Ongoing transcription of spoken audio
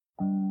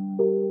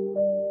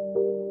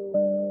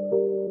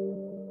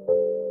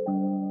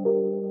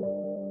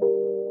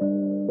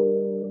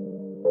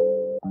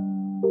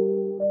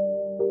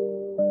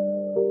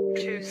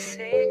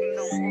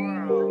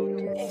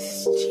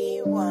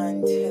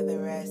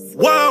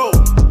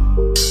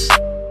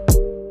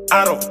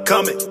I don't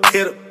come in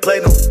here to play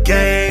no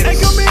games. Ain't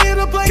come in here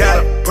to play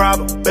Got games. a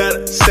problem,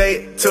 better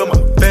say it to my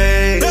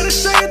face. Better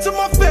say it to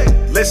my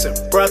face.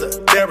 Listen, brother,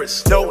 there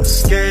is no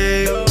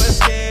escape. No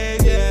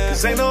escape, yeah.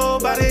 Cause ain't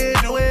nobody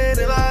doing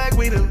it like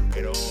we do.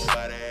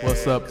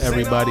 What's up,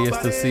 everybody? It's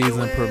the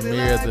season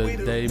premiere,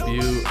 the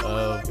debut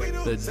of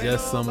the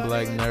Just Some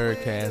Black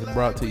Nerdcast,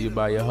 brought to you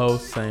by your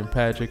host, St.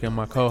 Patrick, and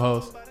my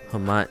co-host,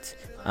 Hamat.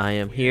 I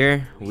am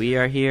here. We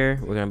are here.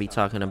 We're going to be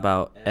talking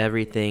about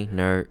everything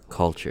nerd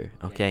culture.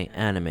 Okay?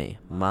 Anime,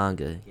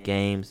 manga,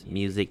 games,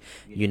 music,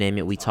 you name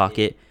it, we talk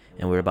it,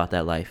 and we're about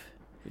that life.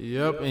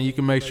 Yep, and you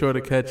can make sure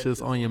to catch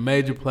us on your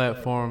major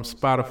platforms,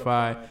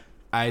 Spotify,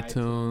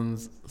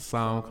 iTunes,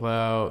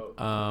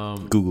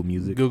 SoundCloud, Google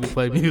Music. Google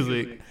Play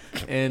Music,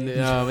 and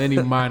any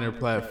minor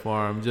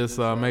platform. Just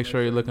make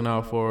sure you're looking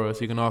out for us.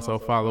 You can also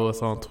follow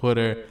us on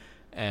Twitter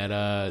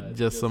at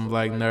Just Some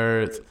Black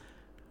Nerds,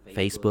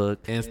 Facebook,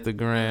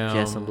 Instagram,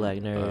 Just Some Black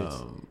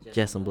Nerds,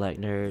 Just Some Black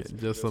Nerds,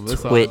 just some,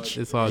 Twitch,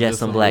 it's all Just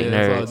Some Black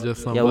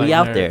Nerds. Yeah, we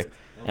out there.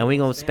 And we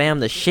gonna spam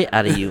the shit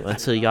out of you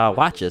until y'all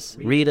watch us,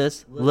 read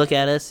us, look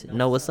at us,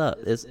 know what's up.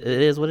 It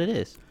is what it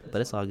is. But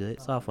it's all good.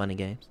 It's all fun and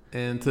games.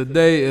 And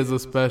today is a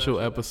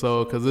special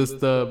episode because it's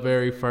the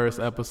very first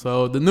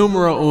episode, the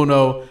numero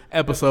uno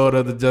episode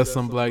of the Just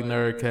Some Black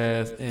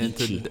Nerdcast. And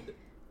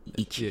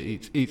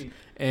each.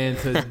 And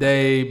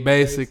today,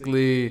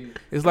 basically,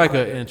 it's like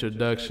an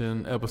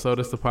introduction episode.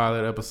 It's the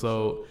pilot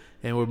episode,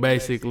 and we're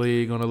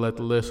basically gonna let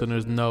the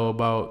listeners know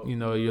about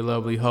your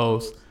lovely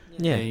host.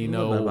 Yeah, and, a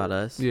little bit about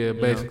us. Yeah,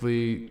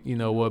 basically,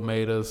 what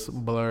made us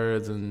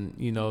blurs and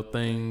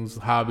things,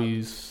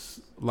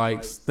 hobbies,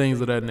 likes, things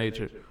of that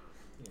nature.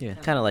 Yeah,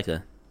 kind of like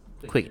a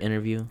quick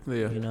interview.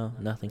 Yeah,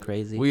 nothing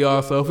crazy. We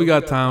also, if we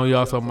got time, we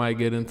also might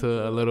get into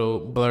a little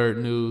blurred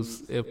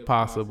news if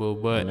possible.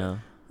 But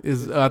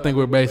I think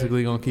we're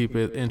basically gonna keep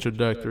it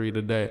introductory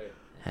today.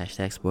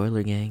 Hashtag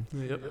spoiler gang.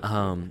 Yep.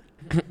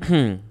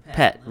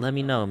 Pat, let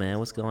me know, man.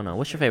 What's going on?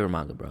 What's your favorite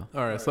manga, bro?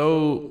 All right,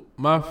 so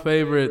my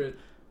favorite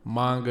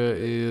manga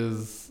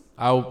is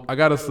I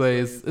gotta say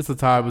it's a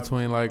tie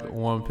between like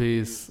One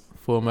Piece,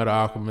 Full Metal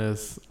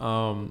Alchemist.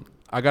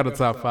 I got a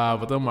top 5,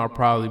 but them are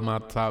probably my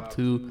top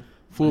 2.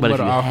 But if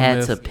you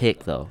had to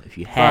pick, though, if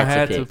I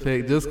had to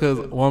pick, just because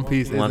One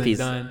Piece isn't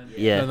done,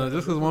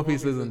 just because One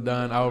Piece isn't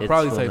done, I would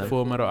probably say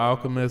Full Metal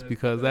Alchemist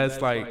because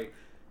that's like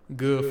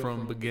good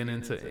from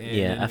beginning to end.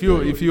 Yeah, and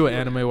if you're an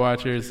anime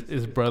watcher,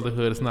 it's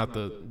Brotherhood. It's not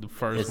the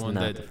first one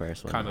that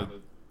kind of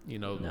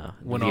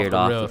went off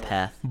the rails.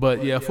 Path.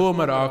 But yeah, Full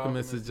Metal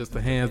Alchemist is just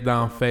a hands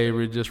down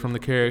favorite, just from the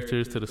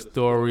characters to the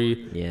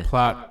story,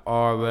 plot,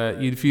 all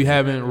that. If you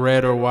haven't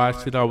read or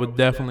watched it, I would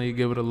definitely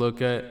give it a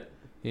look at.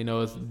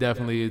 It's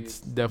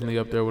definitely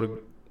up there with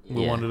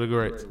one of the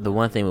greats. The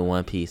one thing with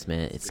One Piece,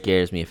 man, it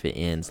scares me if it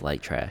ends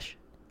like trash.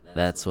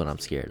 That's what I'm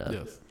scared of.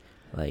 Yes.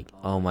 Like,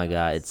 oh my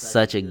God, it's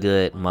such a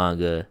good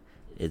manga.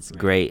 It's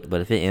great,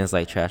 but if it ends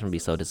like trash, I'm gonna be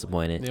so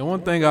disappointed. Yeah,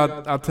 one thing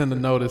I tend to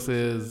notice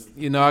is,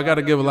 I got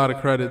to give a lot of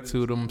credit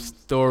to them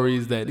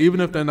stories that even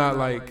if they're not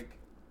like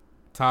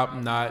top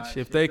notch,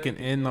 if they can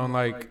end on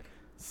like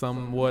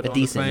somewhat on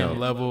the same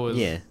level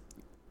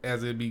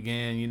as it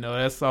began,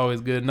 that's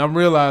always good. And I'm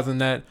realizing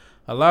that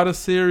a lot of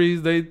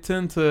series, they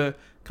tend to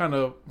kind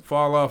of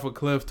fall off a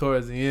cliff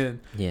towards the end.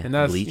 Yeah, and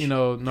that's Bleach.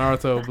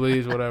 Naruto,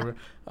 Bleach, whatever.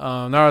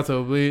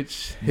 Naruto,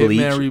 Bleach,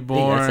 Hitman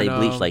Reborn. I say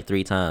Bleach like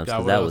 3 times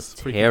because that was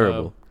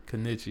terrible.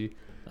 Kenichi.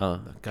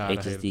 Oh, God,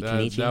 HSD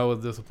Kenichi. That was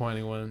a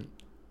disappointing one.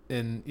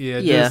 And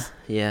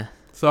yeah.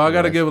 So I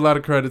got to give a lot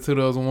of credit to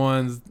those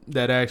ones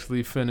that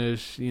actually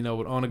finish,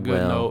 on a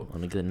good note.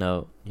 On a good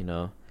note,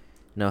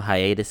 no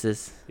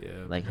hiatuses. Yeah,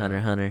 like Hunter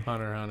x Hunter.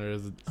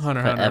 Hunter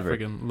I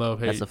freaking love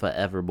hate. That's a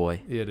forever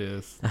boy. It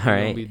is. All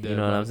right, you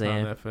know what I'm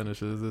saying? That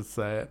finishes, it's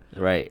sad.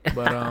 Right.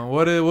 But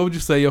what would you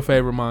say your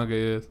favorite manga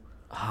is?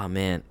 Oh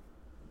man,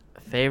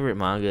 favorite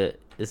manga.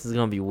 This is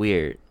gonna be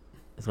weird.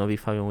 It's gonna be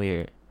fucking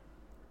weird.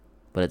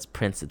 But it's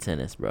Prince of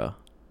Tennis, bro. All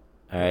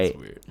right. That's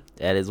weird.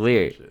 That is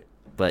weird.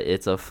 But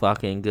it's a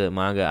fucking good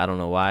manga. I don't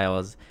know why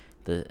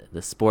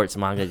the sports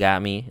manga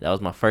got me. That was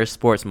my first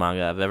sports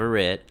manga I've ever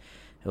read.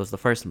 It was the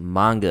first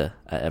manga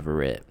I ever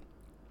read.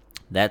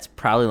 That's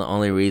probably the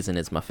only reason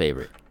it's my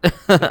favorite.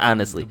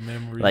 Honestly.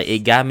 Like, it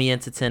got me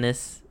into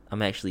tennis.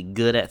 I'm actually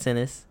good at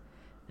tennis.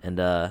 And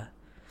a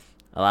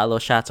lot of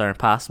those shots are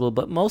impossible,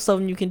 but most of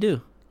them you can do.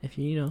 If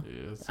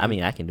I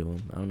mean, I can do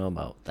them. I don't know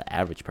about the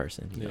average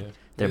person.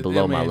 They're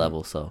below my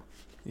level, so.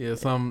 Yeah,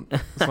 some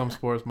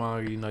sports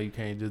manga, you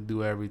can't just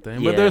do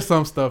everything. But there's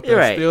some stuff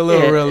that's still a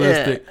little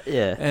realistic.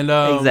 Yeah. And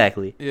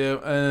exactly. Yeah,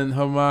 and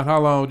Hamad, how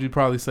long would you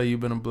probably say you've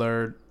been a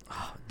blurred?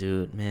 Oh,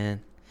 dude,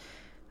 man,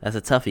 that's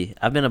a toughie.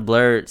 I've been a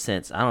blurred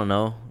since, I don't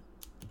know,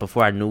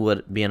 before I knew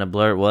what being a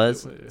blurred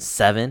was.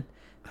 7.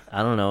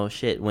 I don't know,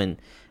 shit. When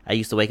I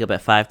used to wake up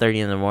at 5:30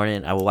 in the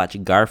morning, I would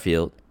watch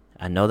Garfield.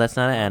 I know that's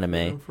not an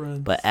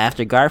anime, but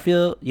after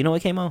Garfield, you know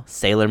what came on?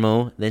 Sailor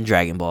Moon, then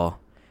Dragon Ball.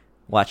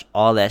 Watch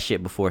all that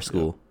shit before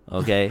school,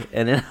 okay?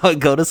 And then I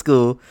would go to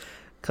school,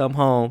 come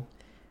home,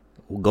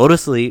 go to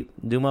sleep,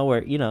 do my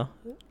work,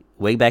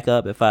 wake back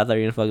up at 5:30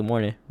 in the fucking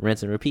morning,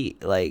 rinse and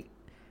repeat. Like,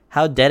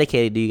 how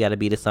dedicated do you got to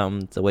be to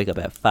something to wake up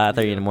at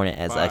 5:30 in the morning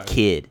as a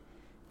kid?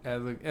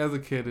 As a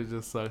kid, it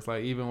just sucks.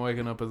 Like, even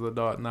waking up as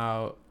adults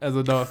now,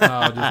 just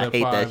at I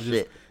hate 5, that just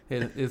shit.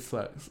 it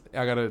sucks.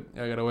 I gotta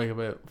wake up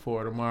at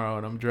 4 tomorrow,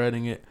 and I'm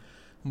dreading it.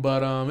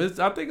 But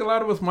I think a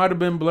lot of us might have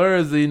been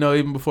blurs,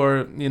 even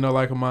before,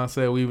 like Amon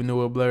said, we even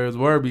knew what blurs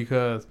were,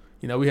 because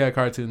we had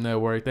Cartoon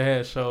Network. They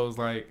had shows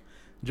like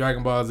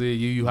Dragon Ball Z,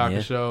 Yu Yu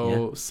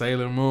Hakusho,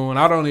 Sailor Moon.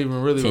 I don't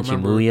even really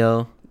remember.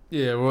 Muyo.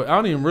 Yeah, well, I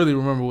don't even really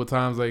remember what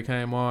times they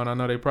came on. I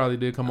know they probably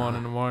did come on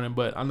in the morning,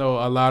 but I know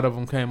a lot of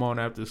them came on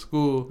after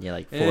school. Yeah,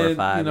 like 4 or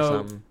 5 or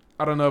something.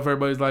 I don't know if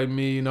everybody's like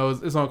me.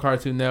 It's on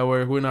Cartoon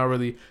Network. We're not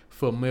really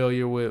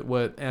familiar with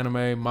what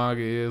anime,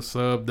 manga is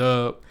subbed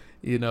up.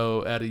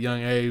 At a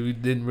young age, we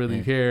didn't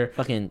really care.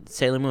 Fucking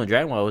Sailor Moon and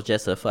Dragon Ball was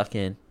just a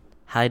fucking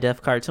high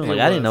def cartoon. Like,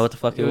 I didn't know what the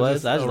fuck it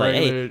was. I was like,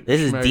 hey,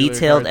 this is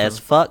detailed as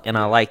fuck, and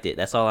I liked it.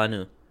 That's all I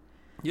knew.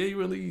 Yeah, you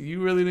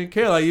really didn't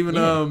care. Like, even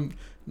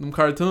them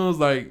cartoons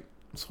like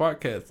SWAT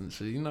Cats and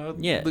shit.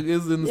 Yeah,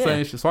 it's in the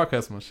same shit. SWAT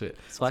Cats my shit.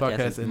 SWAT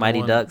Cats,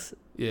 Mighty Ducks.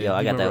 Yeah, yo,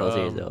 I got that whole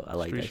series though. I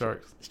like Street that.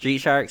 Sharks. Street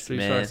Sharks. Street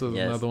man. Sharks was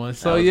yes. another one.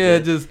 So yeah,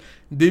 just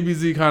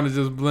DBZ kind of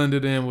just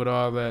blended in with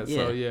all that. Yeah.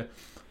 So yeah.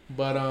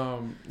 But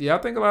I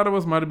think a lot of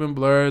us might have been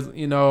blurs.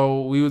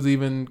 We was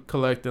even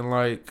collecting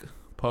like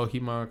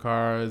Pokemon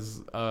cards,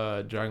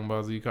 Dragon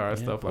Ball Z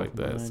cards, stuff like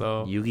that.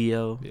 So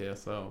Yu-Gi-Oh. Yeah,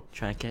 so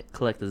trying to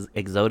collect the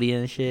Exodia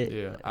and shit.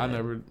 Yeah, I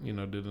never,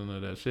 did none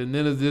of that shit. And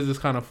then it's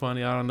just kind of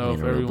funny. I don't know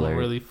if everyone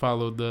really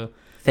followed the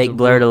fake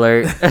blurred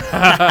alert.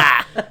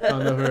 I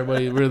don't know if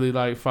everybody really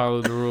like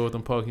followed the rule with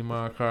them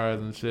Pokemon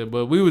cards and shit,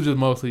 but we would just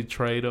mostly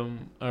trade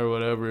them or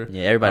whatever.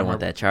 Yeah, everybody want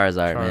that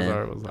Charizard,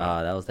 man. Was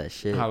like that was that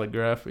shit.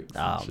 Holographics.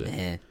 Oh shit.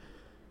 Man,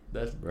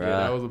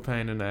 that was a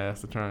pain in the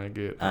ass to try and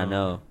get. I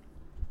know.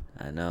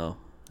 I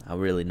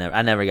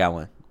never got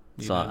one,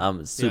 so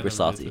I'm super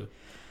salty.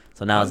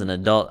 So now as an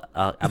adult,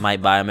 I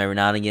might buy them every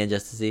now and again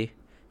just to see,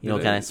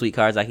 what kind of sweet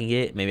cards I can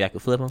get. Maybe I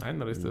could flip them. I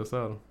know they still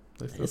sell them.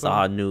 It's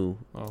all new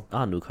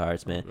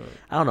cards, man. Right.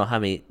 I don't know how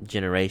many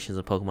generations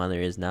of Pokemon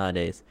there is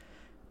nowadays,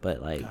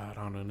 but like,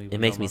 God, it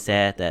makes me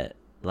sad that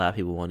a lot of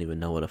people won't even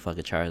know what a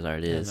fucking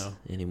Charizard is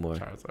anymore.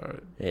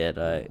 Charizard. Yeah,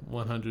 like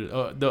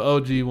 100. The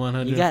OG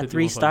 100. You got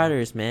 3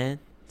 starters, man.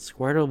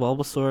 Squirtle,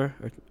 Bulbasaur,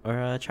 or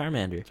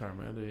Charmander.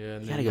 Charmander, yeah.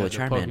 You gotta go with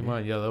Charmander.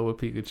 Pokemon Yellow with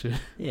Pikachu.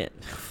 Yeah.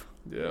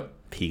 Yeah.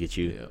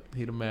 Pikachu. Yeah.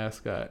 He the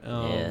mascot.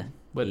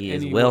 But he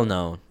is well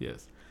known.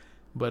 Yes.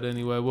 But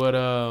anyway, what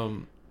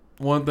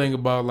one thing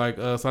about like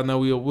us, I know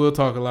we'll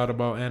talk a lot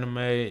about anime,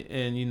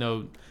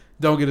 and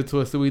don't get it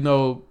twisted. We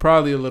know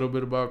probably a little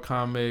bit about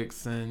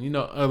comics and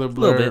other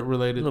Blur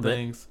related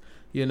things.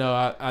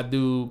 I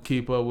do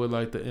keep up with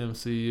like the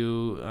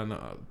MCU. I know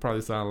I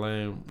probably sound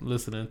lame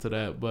listening to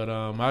that, but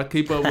I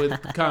keep up with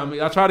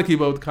comics. I try to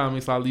keep up with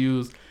comics. I'll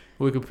use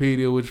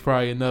Wikipedia, which is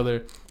probably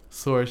another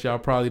source y'all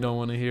probably don't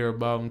want to hear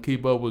about, and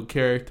keep up with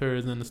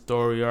characters and the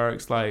story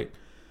arcs. Like,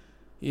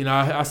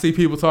 I see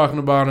people talking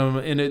about them,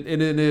 and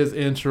it is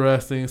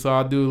interesting. So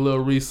I do a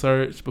little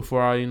research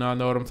before I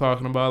know what I'm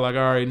talking about. Like, I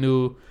already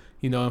knew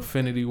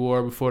Infinity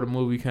War before the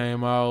movie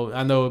came out.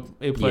 I know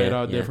it played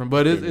out different,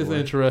 but it's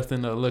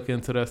interesting to look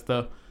into that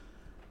stuff.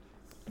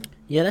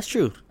 Yeah, that's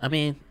true. I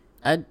mean,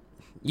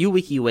 you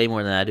wiki way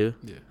more than I do.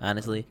 Yeah,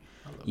 honestly,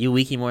 you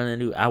wiki more than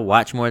I do. I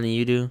watch more than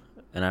you do,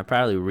 and I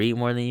probably read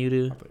more than you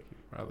do. I think you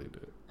probably do.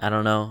 I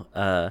don't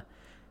know,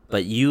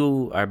 but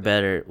you are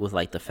better with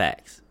like the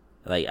facts.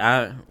 Like,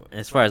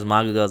 as far as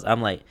manga goes,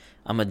 I'm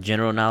a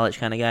general knowledge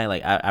kind of guy.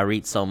 Like, I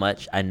read so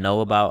much, I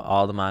know about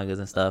all the mangas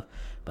and stuff,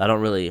 but I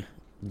don't really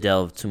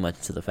delve too much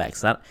into the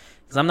facts.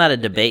 Because I'm not a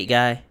debate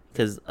guy.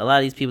 Because a lot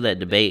of these people that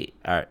debate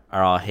are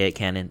all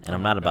headcanon, and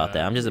I'm not about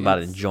that. I'm just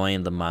about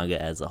enjoying the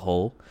manga as a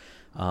whole,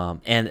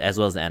 and as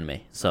well as the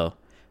anime. So,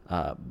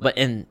 but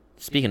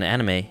speaking of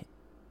anime,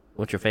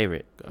 what's your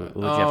favorite? What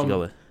would you have to go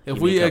with? If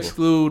we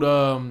exclude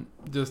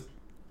just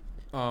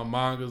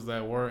mangas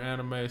that were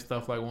anime,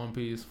 stuff like One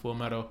Piece, Full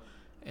Metal,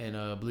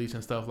 and Bleach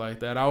and stuff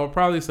like that, I would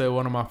probably say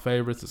one of my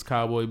favorites is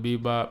Cowboy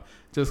Bebop,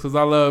 just because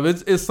I love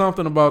it's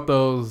something about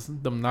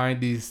them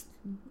 90s,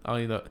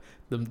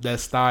 that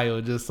style,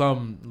 just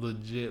something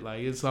legit.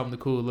 Like, it's something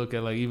cool to look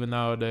at. Like, even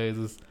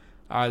nowadays,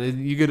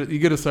 you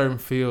get a certain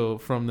feel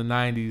from the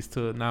 90s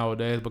to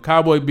nowadays. But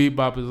Cowboy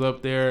Bebop is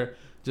up there.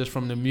 Just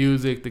from the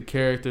music, the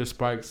character,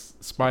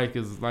 Spike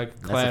is like a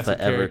classic. That's a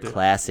forever character.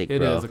 Classic, bro.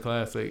 It is a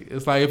classic.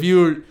 It's like if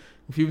you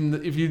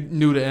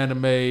knew the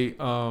anime,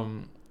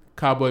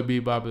 Cowboy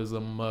Bebop is a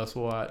must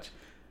watch.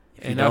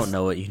 If you don't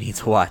know it, you need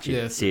to watch it.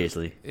 Yes.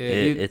 Seriously,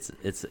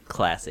 it's a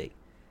classic.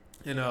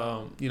 And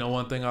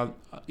one thing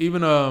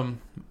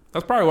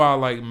that's probably why I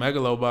like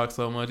Megalobox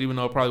so much, even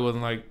though it probably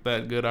wasn't like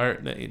that good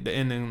art. The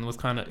ending was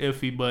kind of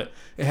iffy, but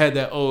it had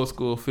that old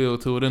school feel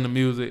to it in the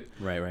music,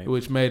 right,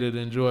 which made it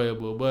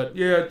enjoyable. But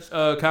yeah,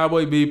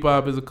 Cowboy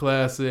Bebop is a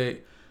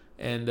classic,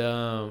 and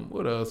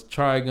what else?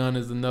 Trigun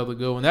is another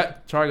good one.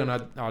 That Trigun,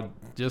 I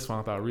just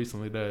found out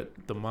recently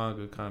that the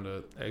manga kind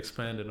of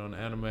expanded on the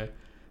anime.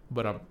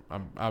 but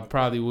I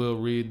probably will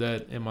read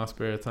that in my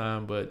spare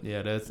time. But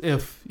yeah, that's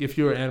if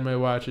you're an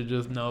anime watcher,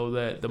 just know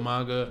that the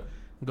manga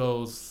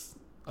goes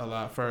a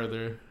lot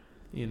further.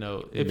 You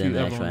know, if Than you the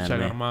ever actual want to check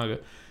out a anime. manga.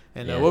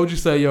 And Yeah. what would you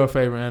say your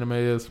favorite anime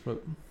is,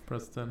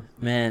 Preston?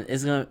 Man,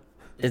 it's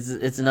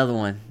another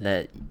one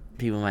that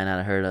people might not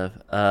have heard of.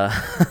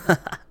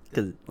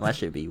 Because that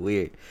should be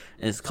weird.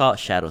 And it's called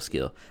Shadow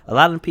Skill. A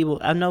lot of people,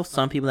 I know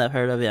some people that have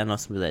heard of it. I know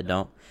some people that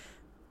don't.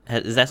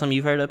 Is that something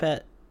you've heard of,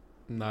 Pat?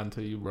 Not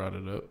until you brought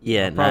it up.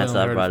 Yeah, I probably not until only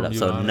I heard brought it from up. you,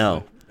 So honestly.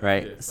 no,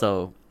 right? Yeah.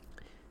 So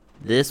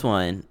this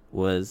one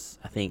was,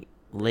 I think,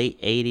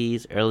 late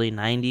 80s, early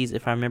 90s,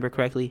 if I remember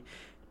correctly.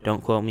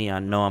 Don't quote me. I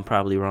know I'm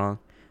probably wrong.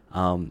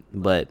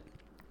 But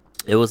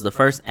it was the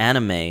first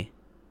anime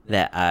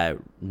that I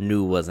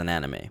knew was an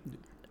anime,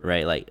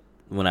 right? Like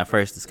when I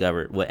first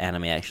discovered what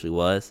anime actually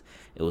was,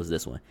 it was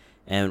this one.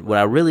 And what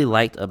I really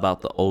liked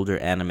about the older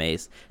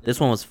animes, this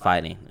one was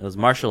fighting. It was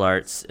martial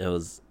arts. It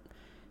was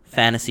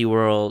fantasy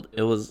world.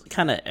 It was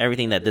kind of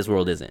everything that this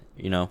world isn't,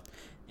 you know?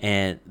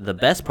 And the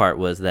best part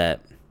was that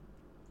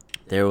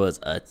there was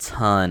a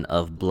ton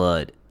of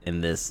blood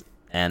in this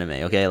anime,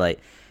 okay? Like,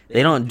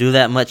 they don't do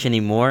that much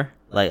anymore,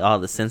 like all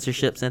the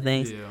censorships and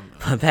things. Yeah, man.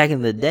 But back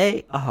in the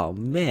day, oh,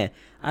 man.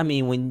 I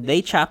mean, when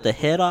they chopped the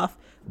head off,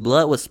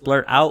 blood would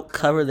splurt out,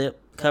 cover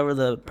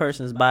the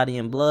person's body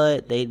in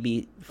blood. They'd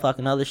be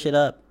fucking other shit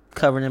up,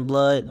 covered in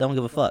blood. Don't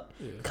give a fuck.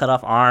 Yeah. Cut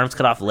off arms,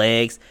 cut off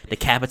legs,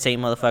 decapitate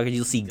motherfuckers.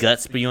 You'll see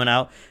guts spewing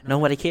out.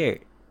 Nobody cared.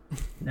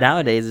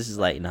 Nowadays, it's just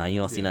like, nah, you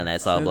don't see none of that.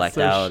 It's all blacked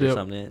out or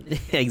Censorship. something.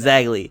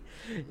 Exactly.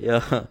 Yo,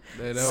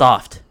 They don't-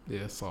 soft.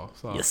 Yeah,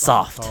 soft. You're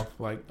soft.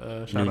 Like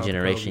shout New out to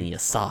generation, Kobe. you're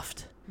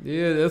soft.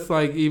 Yeah, that's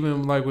like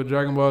even like with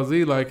Dragon Ball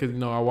Z. Like, 'cause, you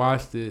know, I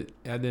watched it.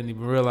 I didn't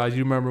even realize.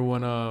 You remember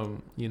when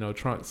you know,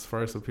 Trunks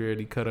first appeared?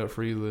 He cut up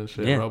Frieza and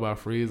shit. Yeah. Robot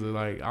Frieza.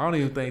 Like, I don't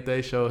even think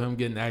they showed him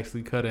getting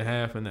actually cut in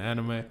half in the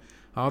anime. I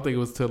don't think it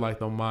was till like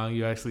the manga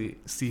you actually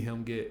see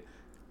him get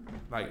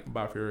like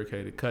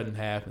bifurcated, cut in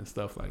half and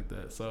stuff like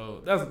that.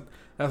 So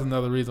that's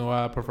another reason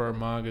why I prefer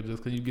manga, just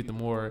because you get the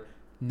more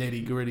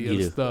nitty gritty You of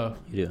do. stuff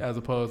You do. as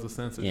opposed to Yeah,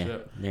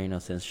 censorship. there ain't no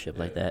censorship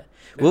like Yeah.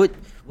 that.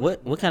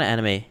 What kind of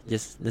anime?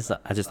 Just this,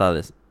 I just thought of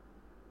this.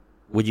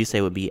 Would you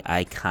say would be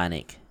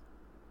iconic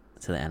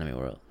to the anime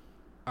world?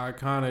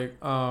 Iconic,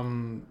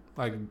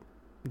 like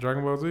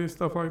Dragon Ball Z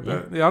stuff like Yeah.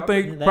 that. Yeah, I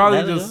think That-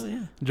 probably that'll just go, yeah.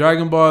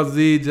 Dragon Ball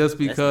Z, just That's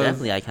because.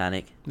 definitely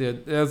iconic. Yeah,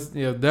 that's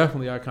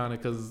definitely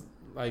iconic because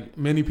like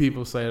many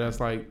people say that's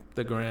like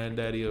the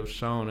granddaddy of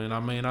shonen. I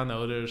mean, I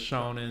know there's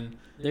shonen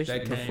There's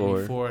that came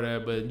before. before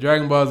that, but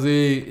Dragon Ball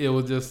Z, it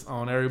was just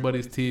on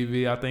everybody's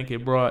TV. I think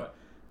it brought,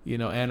 you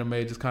know, anime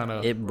just kind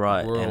of It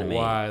brought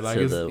worldwide. anime Like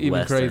to it's the even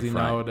Western crazy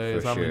front,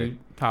 nowadays for sure.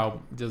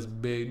 how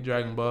just big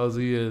Dragon Ball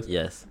Z is.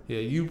 Yes. Yeah,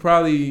 you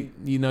probably,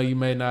 you know, you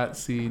may not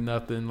see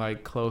nothing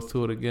like close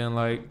to it again.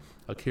 Like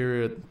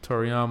Akira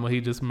Toriyama,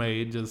 he just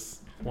made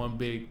just one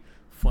big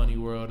funny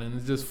world, and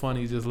it's just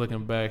funny just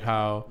looking back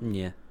how,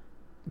 Yeah.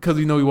 because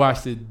you know we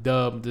watched it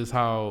dub, just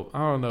how I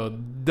don't know,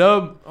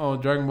 dub on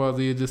Dragon Ball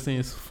Z, it just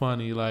seems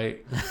funny.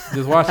 Like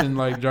just watching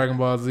like Dragon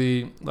Ball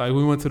Z, like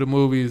we went to the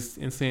movies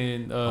and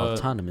seeing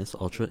Autonomous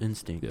Ultra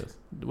Instinct. yes,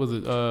 was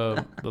it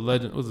the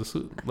Legend, was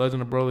it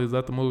Legend of Broly? Is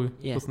that the movie?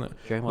 Yeah. What's that?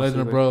 Dragon Ball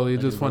Legend of Super, Broly.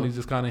 It's just Legend of funny, Broly.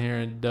 just kind of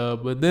hearing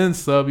dub, but then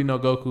sub, you know,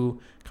 Goku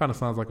kind of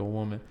sounds like a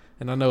woman,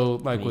 and I know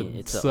like I mean, with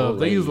it's a sub, old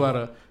they use a lady. lot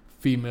of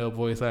female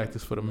voice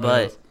actors for the But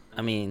males.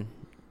 I mean,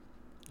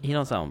 he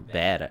don't sound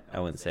bad. I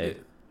wouldn't say.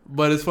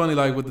 But it's funny,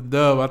 like with the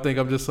dub, I think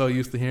I'm just so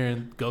used to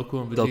hearing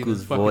Goku and Vegeta's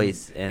Goku's fucking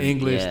voice and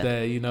English yeah,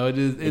 that, you know, it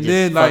just, it and just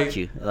then fucked like,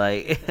 you.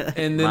 Like,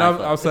 and then mind I've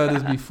fuck. said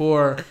this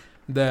before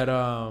that,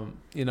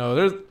 you know,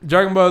 there's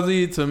Dragon Ball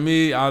Z to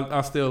me,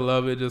 I still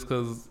love it just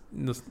because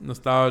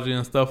nostalgia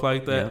and stuff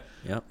like that.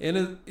 Yep.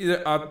 And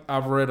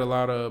I've read a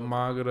lot of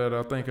manga that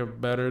I think are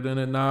better than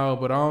it now,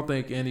 but I don't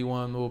think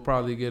anyone will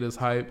probably get as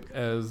hype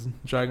as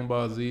Dragon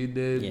Ball Z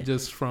did. Yeah.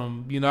 Just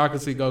from, you know, I can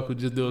see Goku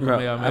just do a Bro,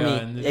 Kamehameha. I and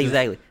mean, it's just-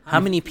 exactly. How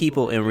many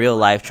people in real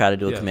life try to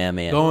do a Yeah.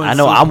 Kamehameha? Going I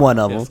know super- I'm one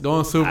of them. yes,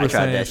 going Super I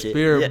tried Saiyan, that shit.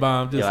 Spirit Yeah.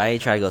 Bomb. Just, Yo, I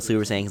ain't try to go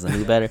Super Saiyan because I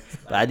knew better,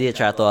 but I did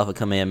try to throw off a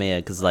Kamehameha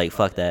because, like,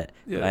 fuck that.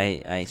 Yeah.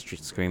 I ain't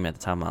screaming at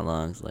the top of my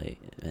lungs, like,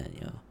 man,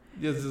 yo.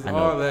 just I know.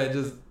 all that,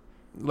 just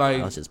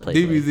like I was just play.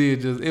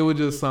 DBZ, it was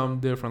just something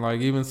different. Like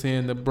even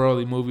seeing the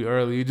Broly movie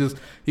early,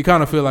 you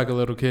kind of feel like a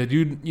little kid.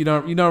 You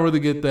don't really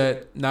get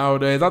that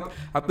nowadays.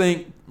 I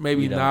think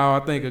maybe You don't. now I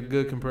think a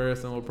good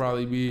comparison will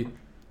probably be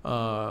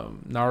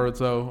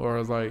Naruto, or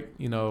it's like,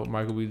 you know,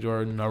 Michael B.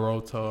 Jordan,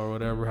 Naruto, or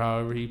whatever,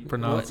 however he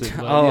pronounced it.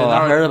 But Oh, yeah, I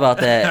Naruto- heard about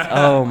that.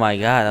 Oh my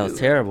god, that was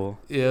terrible.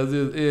 Yeah, it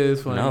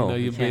is funny. No, you know,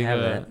 you you're can't have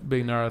big that.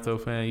 big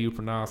Naruto fan. You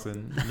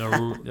pronouncing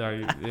Naruto,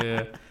 like,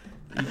 yeah.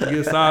 You can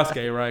get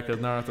Sasuke right because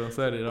Naruto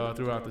said it all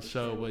throughout the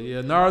show. But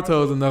yeah,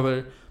 Naruto is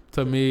another.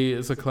 To me,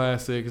 it's a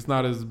classic. It's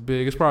not as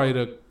big. It's probably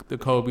the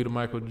Kobe to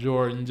Michael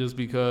Jordan, just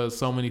because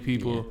so many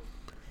people.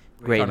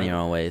 Great in kinda- your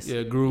own ways.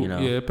 Yeah, grew. you know.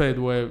 Yeah, it paved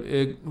the way.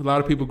 A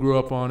lot of people grew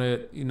up on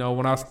it. You know,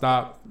 when I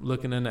stopped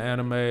looking into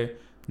anime,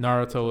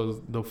 Naruto was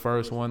the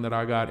first one that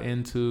I got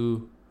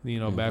into. You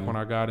know, back when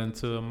I got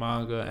into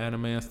manga,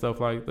 anime, and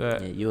stuff like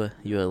that. Yeah,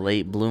 you a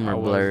late bloomer,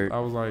 Blurred. I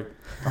was like,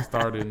 I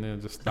started and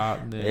then just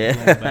stopped and then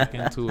Yeah. went back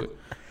into it.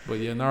 But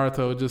yeah,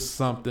 Naruto, just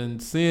something.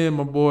 Seeing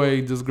my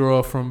boy just grow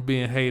up from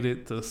being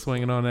hated to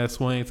swinging on that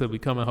swing to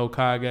becoming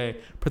Hokage,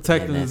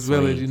 protecting that his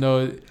village, swing. you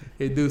know,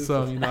 it do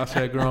something. You know, I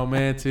shed grown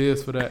man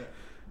tears for that.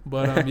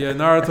 But yeah,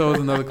 Naruto is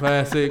another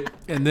classic.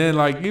 And then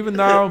like even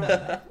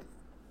now,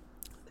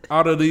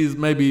 out of these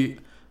maybe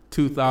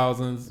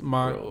 2000s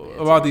manga,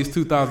 about these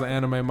 2000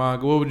 anime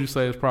manga, what would you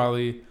say is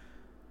probably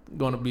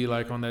going to be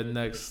like on that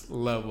next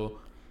level?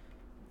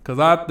 Because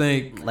I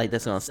think, Like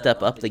that's gonna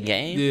step up the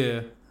game.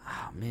 yeah,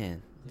 Oh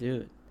man,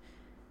 dude,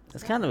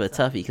 that's kind of a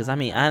toughie. Because I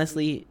mean,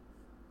 honestly,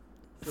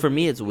 for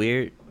me it's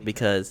weird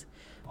because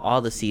all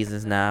the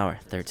seasons now are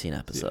 13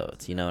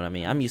 episodes. You know what I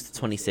mean? I'm used to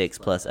 26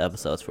 plus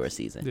episodes for a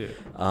season.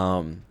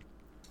 yeah,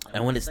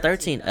 And when it's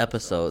 13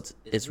 episodes,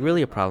 it's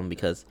really a problem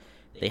because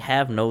they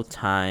have no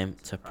time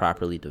to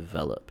properly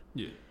develop.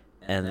 yeah,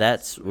 And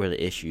that's where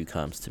the issue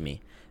comes to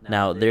me.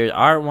 Now, there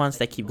are ones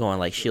that keep going,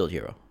 like Shield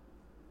Hero.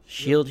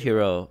 Shield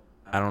Hero,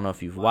 I don't know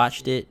if you've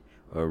watched it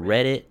or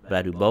read it, but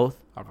I do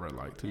both, I've read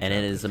like 2 and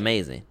it is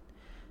amazing.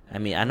 I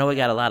mean, I know it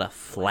got a lot of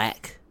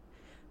flack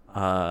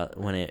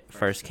when it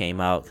first came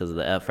out because of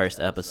the first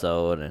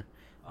episode and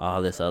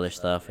all this other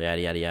stuff,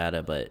 yada, yada,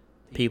 yada, but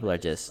people are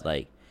just,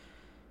 like,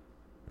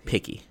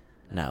 picky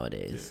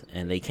nowadays,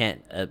 and they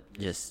can't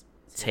just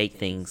take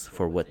things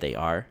for what they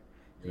are.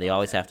 They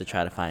always have to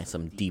try to find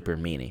some deeper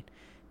meaning.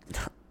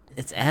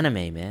 It's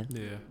anime, man.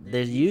 Yeah,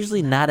 There's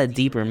usually not a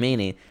deeper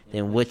meaning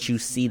than what you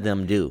see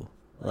them do.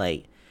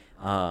 Like,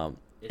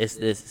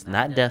 it's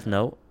not Death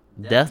Note.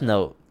 Death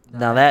Note,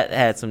 now that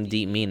had some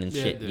deep meaning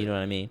Yeah, shit. it did. You know what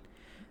I mean?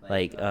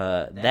 Like,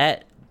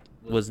 that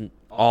was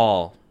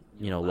all,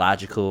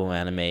 logical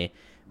anime.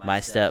 My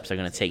steps are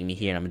gonna take me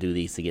here, and I'm gonna do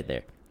these to get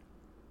there.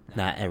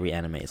 Not every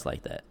anime is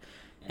like that.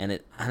 And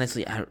it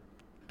honestly, I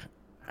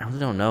really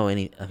don't know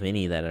any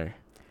that are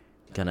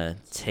gonna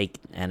take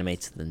anime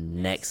to the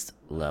next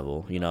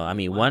level. I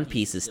mean, One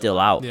Piece is still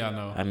out. yeah, I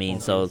know. I mean,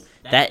 so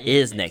that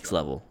is next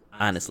level,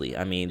 honestly.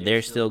 I mean,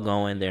 they're still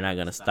going. They're not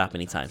going to stop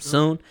anytime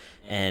soon.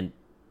 And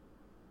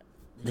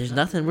there's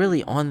nothing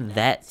really on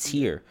that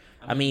tier.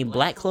 I mean,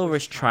 Black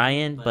Clover's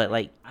trying, but,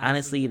 like,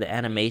 honestly, the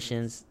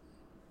animations,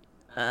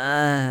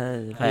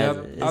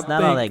 it's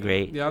not all that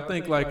great. Yeah, I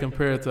think like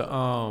compared to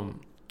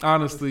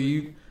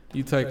honestly,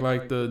 you take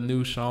like the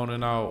new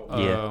shonen out,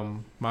 Yeah.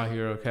 My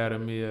Hero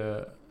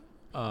Academia,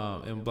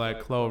 and Black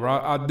Clover.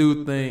 I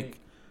do think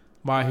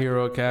My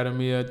Hero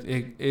Academia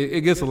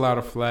it gets a lot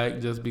of flack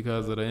just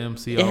because of the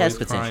MC It has always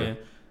potential. crying.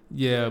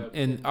 Yeah,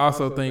 and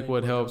also think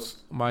what helps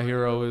My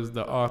Hero is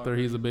the author.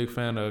 He's a big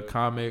fan of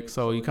comics,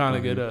 so you kind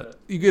of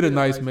get a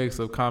nice mix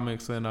of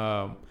comics and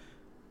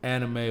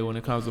anime when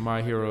it comes to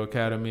My Hero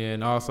Academia.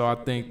 And also, I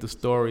think the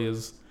story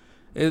as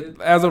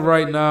of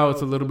right now,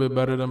 it's a little bit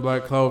better than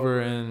Black Clover.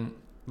 And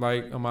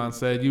like Aman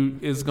said,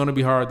 it's going to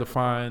be hard to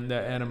find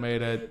that anime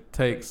that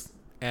takes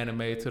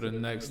anime to the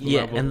next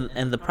level.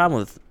 and the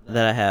problem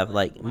that I have,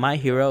 like, My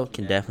Hero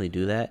can definitely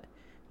do that,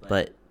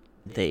 but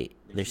their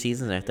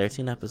seasons are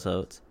 13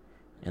 episodes,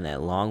 and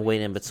that long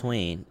wait in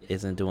between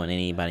isn't doing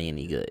anybody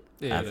any good.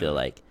 Yeah, I feel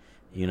like,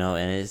 and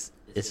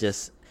it's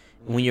just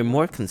when you're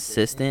more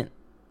consistent,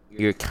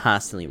 you're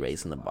constantly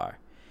raising the bar.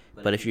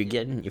 But if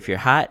you're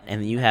hot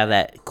and you have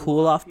that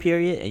cool off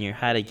period and you're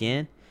hot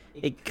again,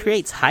 it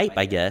creates hype,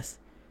 I guess,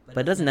 but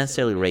it doesn't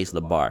necessarily raise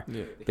the bar.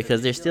 Yeah.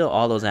 Because there's still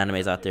all those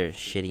animes out there,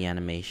 shitty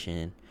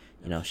animation,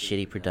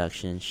 shitty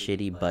production,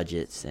 shitty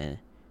budgets, and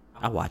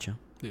I watch them.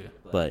 Yeah.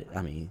 But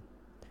I mean,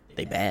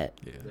 they bad.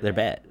 Yeah. They're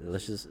bad.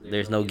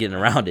 There's no getting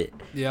around it.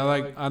 Yeah,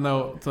 like I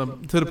know to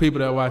the people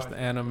that watch the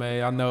anime,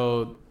 I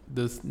know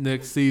this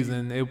next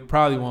season it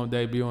probably won't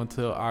debut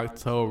until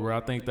October. I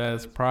think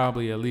that's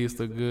probably at least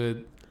a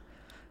good.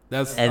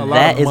 That's a And lot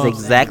that of is months.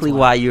 exactly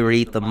why you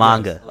read the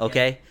manga,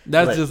 okay?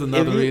 That's But just if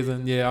another you-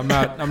 reason. Yeah, I'm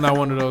not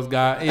one of those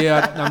guys.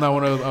 Yeah, I'm not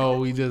one of those.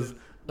 We just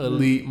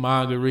elite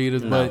manga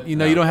readers. But you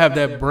don't have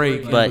that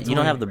break. in But you between.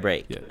 don't have the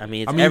break. Yeah. I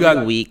mean, it's you every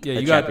got, week Yeah, a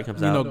you chapter got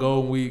comes out.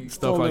 Golden Week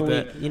stuff Golden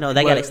like Week, that. that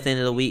got But-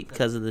 extended a week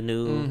because of the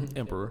new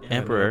Emperor.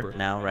 Emperor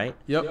now, right?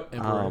 Yep.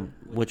 Emperor.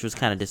 Which was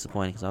kind of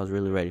disappointing because I was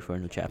really ready for a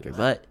new chapter.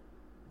 But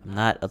I'm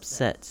not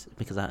upset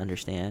because I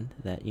understand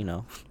that, They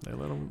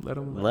let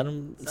them. let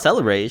them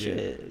celebrate.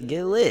 Shit.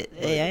 Get lit.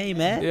 Hey, I ain't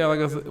mad. Yeah, like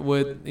I said,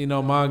 with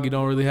manga, you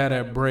don't really have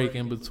that break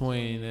in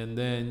between, and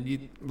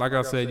then like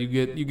I said, you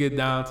get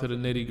down to the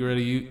nitty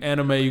gritty.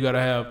 Anime, you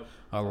gotta have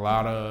a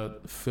lot of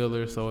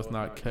filler, so it's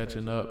not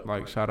catching up.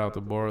 Like shout out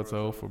to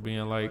Boruto for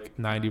being like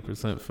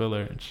 90%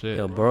 filler and shit.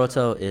 Yo,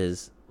 Boruto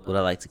is what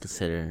I like to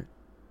consider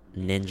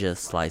ninja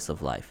slice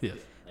of life. Yes.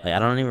 Like, I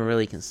don't even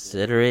really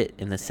consider it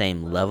in the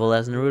same level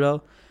as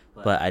Naruto,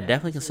 but I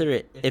definitely consider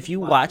it. If you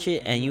watch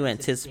it and you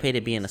anticipate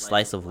it being a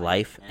slice of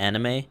life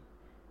anime,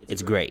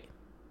 it's great.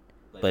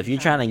 But if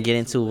you're trying to get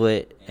into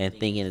it and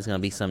thinking it's going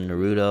to be some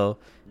Naruto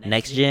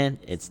next gen,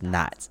 it's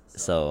not.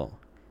 So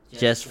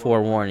just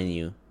forewarning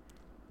you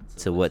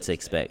to what to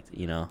expect,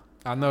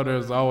 I know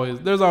there's always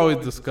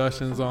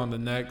discussions on the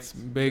next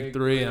big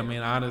three. I mean,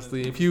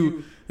 honestly, if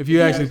you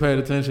actually paid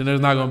attention, there's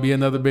not going to be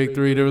another big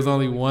three. There was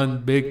only one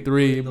big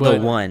three, but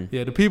The one.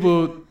 Yeah, the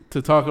people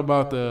to talk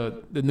about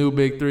the new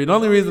big three. The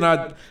only reason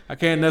I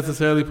can't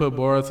necessarily put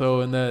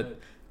Boruto in that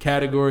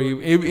category,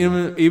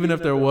 even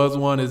if there was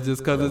one, is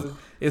just because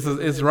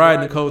it's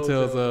riding the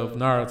coattails of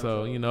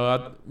Naruto.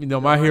 You know,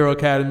 My Hero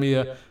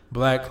Academia,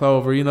 Black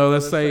Clover. You know,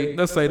 let's say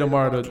them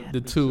are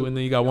the two, and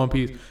then you got One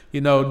Piece. You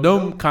know,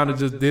 them kind of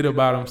just did it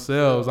by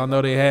themselves. I know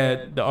they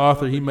had the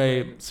author. He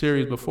made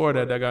series before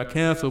that got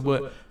canceled,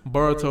 but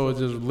Boruto is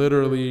just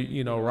literally,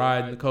 you know,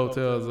 riding the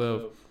coattails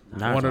of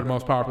one of the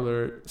most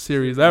popular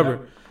series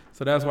ever.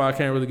 So that's why I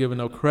can't really give it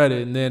no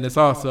credit. And then it's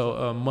also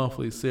a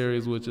monthly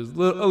series, which is a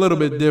little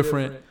bit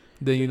different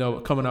than, you know,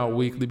 coming out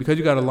weekly because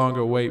you got a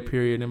longer wait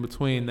period in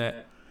between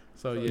that.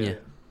 So yeah.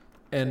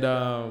 And what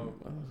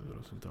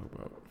else we talk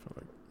about?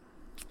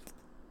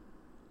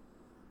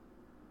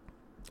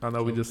 I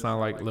know we just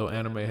sound like little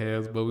anime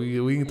heads, but we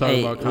can talk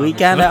about comics. We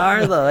kind of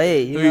are though.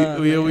 Hey,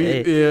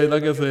 yeah,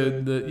 like I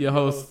said, your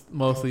host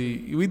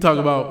mostly we talk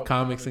about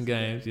comics and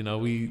games. You know,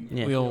 we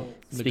don't.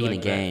 Speaking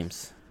of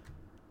games,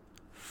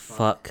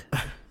 fuck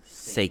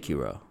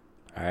Sekiro.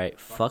 All right,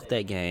 fuck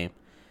that game.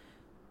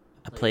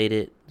 I played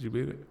it. Did you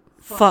beat it?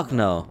 Fuck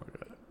no.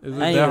 Is it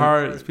that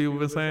hard as people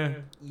been saying?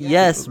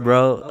 Yes,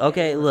 bro.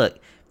 Okay, look,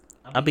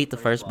 I beat the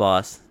first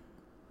boss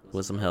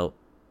with some help.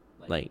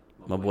 Like,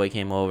 my boy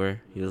came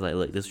over. He was like,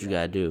 look, this is what you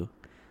gotta do.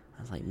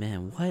 I was like,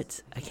 man,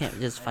 what? I can't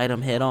just fight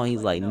him head on.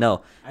 He's like,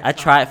 no. I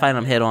tried fighting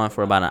him head on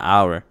for about an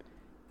hour.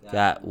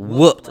 Got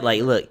whooped.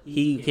 Like, look,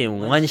 he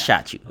can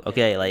one-shot you,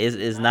 okay? Like,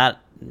 it's not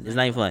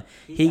even fun.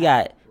 He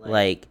got,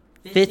 like,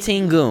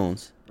 15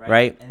 goons,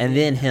 right? And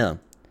then him.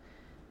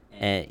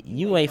 And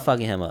you ain't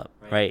fucking him up,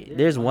 right?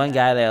 There's one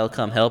guy that'll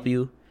come help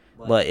you,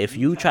 but if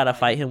you try to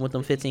fight him with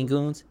them 15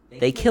 goons,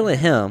 they killing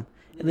him,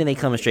 and then they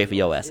coming straight for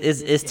your ass.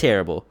 It's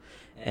terrible.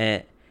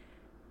 And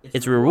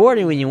it's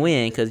rewarding when you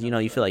win because, you know,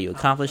 you feel like you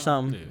accomplished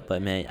something.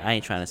 But, man, I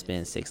ain't trying to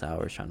spend 6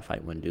 hours trying to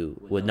fight one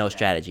dude with no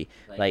strategy.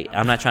 Like,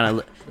 I'm not trying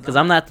to – because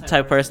I'm not the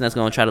type of person that's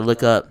going to try to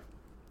look up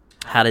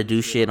how to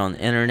do shit on the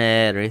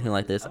internet or anything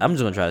like this. I'm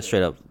just going to try to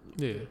straight up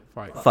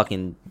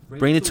fucking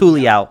bring the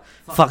toolie out,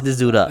 fuck this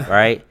dude up, all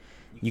right?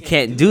 You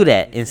can't do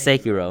that in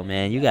Sekiro,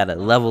 man. You got to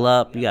level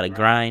up. You got to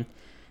grind.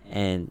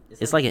 And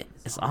it's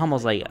it's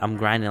almost like I'm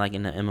grinding like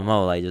in the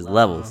MMO, like just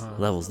levels. And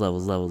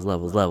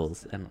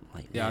I'm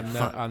like, yeah,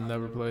 I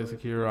never played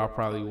Sekiro. I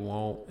probably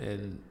won't.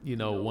 And you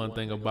know, one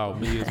thing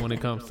about me is when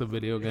it comes to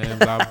video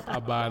games, I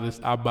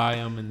buy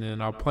them, and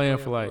then I'll play them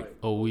for like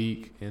a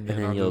week, and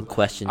then you'll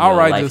question your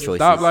life just choices.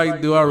 Stop.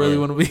 Like, do I really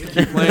want to be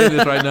playing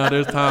this right now?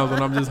 There's times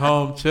when I'm just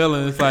home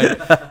chilling. It's like,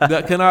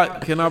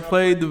 can I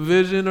play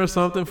Division or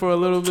something for a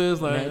little bit?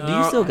 It's like, do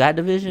you still got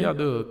Division? Yeah, I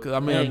do. 'Cause, I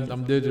mean,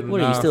 I'm digital.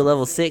 What now. Are you still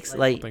level 6?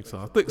 Like, I think so.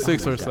 I think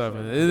 6 or 7.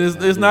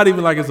 It's not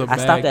even like it's a bad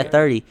I stopped at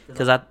 30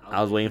 because I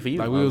was waiting for you.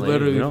 Like, we was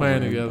literally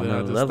playing together, and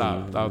I just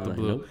stopped out the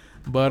blue.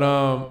 But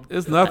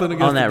it's nothing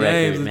against on that the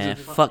games. record, man.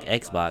 Fuck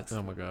Xbox.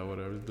 Oh my god,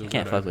 whatever. I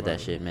can't fuck with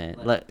that shit, man.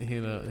 Look, he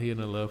in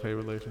a love-hate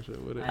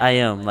relationship with it. I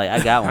am. Like,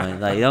 I got one.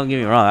 Like, don't get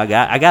me wrong.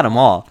 I got them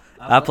all.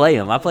 I play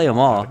them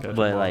all.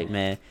 But like,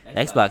 man,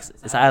 Xbox,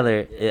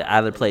 it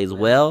either plays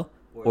well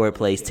or it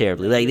plays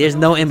terribly. Like, there's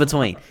no in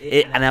between.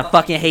 And I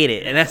fucking hate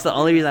it. And that's the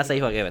only reason I say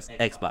fuck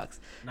Xbox.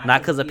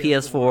 Not because of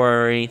PS4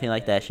 or anything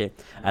like that shit.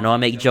 I know I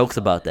make jokes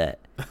about that,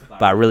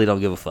 but I really don't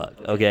give a fuck.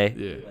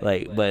 Okay.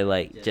 Yeah.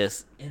 But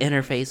just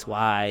interface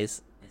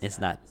wise, it's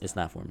not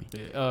for me.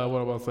 Yeah. What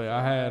about to say?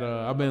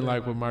 I've been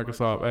like with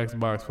Microsoft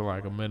Xbox for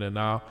like a minute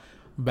now.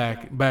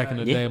 Back in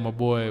the day,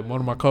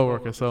 one of my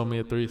coworkers sold me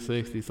a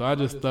 360, so I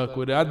just stuck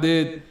with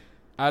it.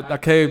 I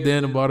caved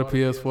in and bought a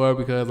PS4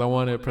 because I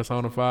wanted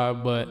Persona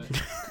 5, but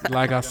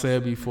like I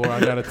said before, I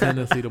got a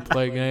tendency to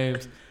play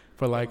games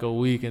for like a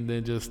week and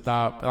then just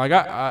stop. Like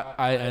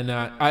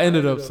I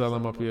ended up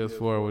selling my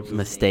PS4, which is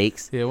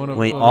mistakes. Yeah,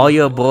 when all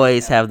your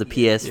boys have the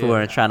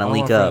PS4 and trying to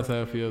link up,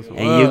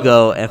 and you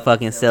go and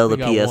fucking sell the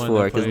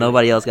PS4 because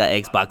nobody else got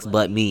Xbox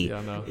but me.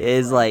 Yeah,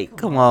 it's like,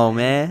 come on,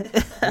 man.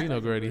 You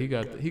know, Grady, he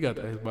got the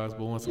Xbox,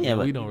 but once again,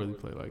 we don't really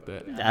play like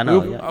that. I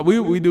know.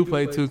 We do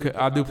play 2K.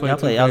 I do play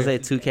 2K. I would say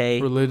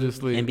 2K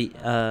religiously.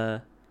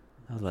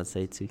 I was about to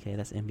say 2K.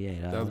 That's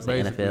NBA. That's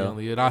basically NFL.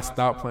 Only it. I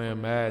stopped playing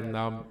Madden.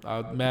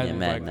 Madden.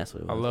 Madden. That's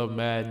what it was. I love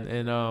Madden,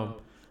 and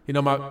you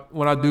know,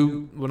 when I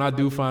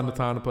do find the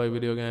time to play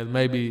video games,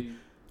 maybe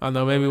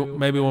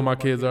when my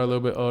kids are a little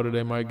bit older,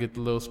 they might get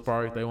the little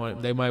spark. They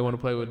might want to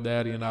play with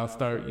daddy, and I'll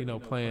start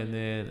playing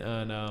then.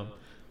 And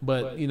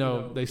but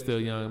they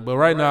still young. But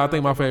right now, I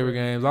think my favorite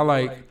games. I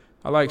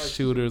like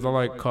shooters. I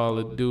like Call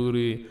of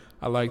Duty.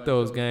 I like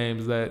those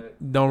games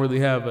that don't really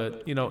have a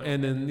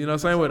ending.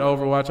 Same with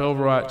Overwatch.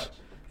 Overwatch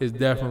is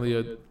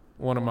definitely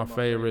one of my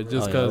favorites,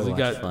 just because you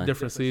got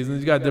different seasons,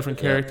 you got different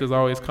characters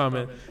always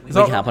coming. We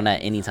can hop on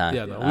that anytime.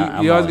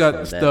 Yeah, you always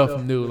got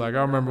stuff new. Like,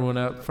 I remember when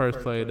I first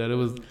played that,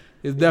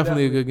 it's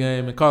definitely a good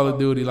game. And Call of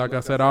Duty, like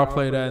I said, I'll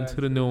play that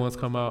until the new ones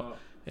come out.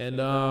 And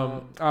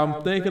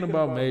I'm thinking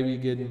about maybe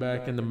getting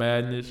back into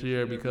Madden this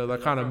year because I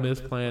kind of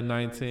miss playing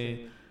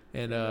 19.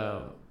 And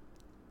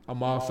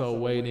I'm also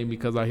waiting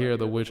because I hear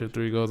The Witcher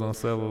 3 goes on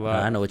sale a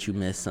lot. I know what you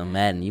miss. Some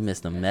Madden. You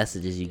miss the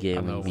messages you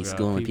get when you be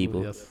schooling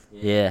people. Yes.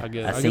 Yeah,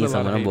 I seen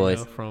some of them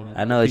boys.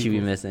 I know what you be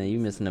people. missing. You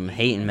missing them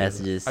hating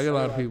messages. I get a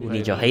lot of people. You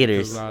need hating your me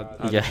haters. because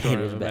I Need your destroy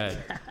haters them back.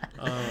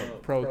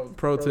 Madden.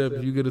 Pro tip: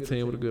 if you get a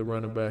team with a good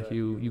running back,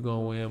 you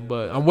gonna win.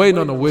 But I'm waiting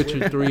on The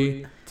Witcher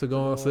 3 to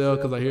go on sale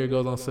because I hear it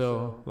goes on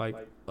sale like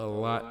a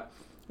lot,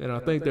 and I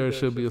think there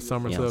should be a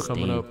summer Yeah, on sale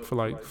coming Steam. up for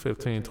like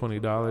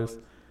 $15-$20.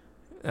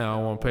 And I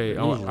don't want to pay.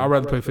 I'd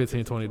rather pay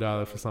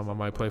 $15-$20 for something I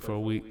might play for a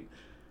week.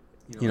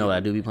 You know what I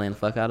do be playing the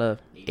fuck out of?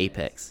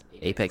 Apex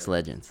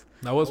Legends.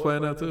 I was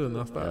playing that too, and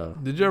I stopped. Oh.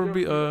 Did you ever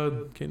beat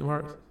Kingdom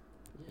Hearts?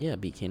 Yeah,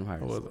 beat Kingdom Or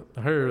Hearts. was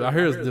it? I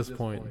heard it's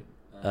disappointing.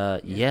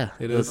 Yeah,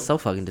 It it was is? so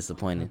fucking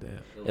disappointing.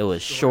 Damn. It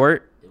was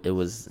short. It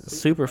was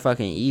super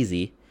fucking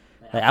easy.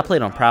 Like, I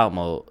played on Proud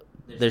Mode.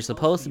 They're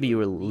supposed to be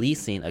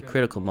releasing a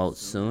critical mode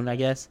soon, I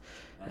guess,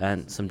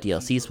 and some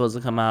DLC is supposed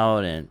to come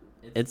out, and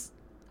it's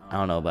I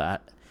don't know,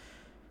 but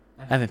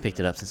I haven't picked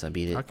it up since I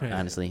beat I it. can't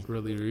Honestly,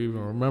 really even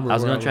remember. I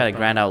was where gonna try to left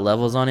grind out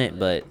levels on it,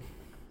 but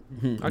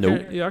I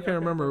nope. can't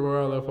remember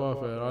where I left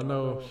off at. I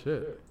know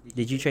shit.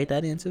 Did you trade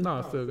that in too? No,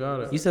 I still got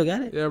it. You still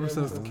got it? Yeah, ever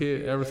since the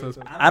kid, ever since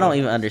I don't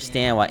even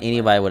understand why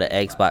anybody with an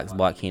Xbox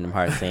bought Kingdom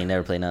Hearts saying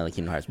never played none of the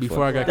Kingdom Hearts before.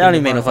 Before I got that don't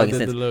even Kingdom make no Hearts, I fucking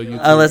did sense. the little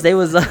YouTube. Unless they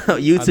was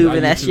YouTube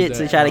and that YouTube shit to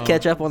that, try to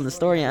catch up on the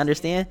story and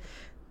understand.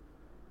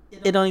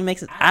 It don't even make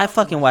sense. I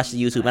fucking watched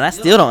the YouTube and I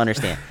still don't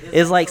understand.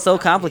 It's like so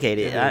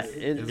complicated.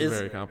 It's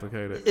very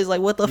complicated. It's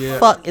like what the Yeah.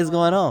 fuck is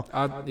going on?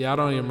 I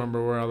don't even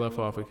remember where I left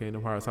off at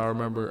Kingdom Hearts. I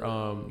remember,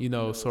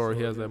 Sora,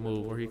 he has that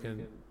move where he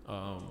can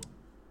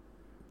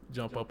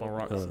jump up on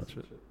rocks and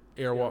shit.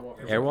 Airwalk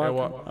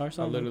Airwalk or I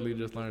something? literally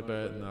just learned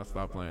that and I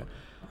stopped playing.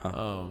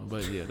 Huh.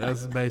 But yeah,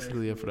 that's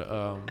basically it for the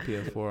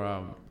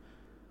PS4.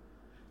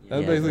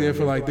 That's Yeah, basically it for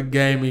man. like the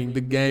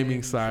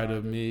gaming side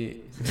of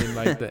me. And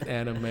like the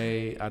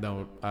anime, I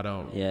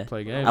don't Yeah.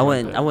 play games. I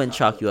like that. wouldn't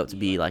chalk you up to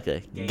be like a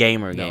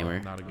gamer. No,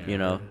 not a gamer. You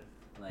know,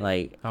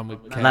 like I'm a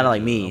not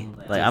like casual. me.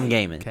 Like I'm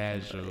gaming.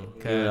 Casual.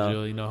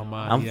 know, You know how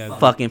mine. I'm he has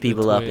fucking the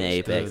people up in Twitch,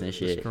 Apex the and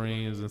shit.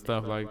 streams and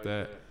stuff like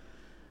that.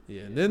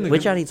 Yeah. And then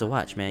Which y'all need to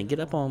watch, man. Get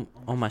up on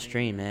my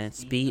stream, man.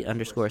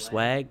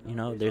 Speed_swag. You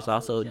know, there's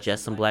also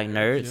Just Some Black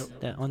Nerds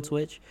that on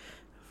Twitch.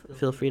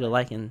 Feel free to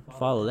like and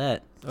follow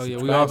that. Oh yeah,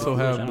 we Subscribe also to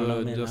Twitch. have I don't know,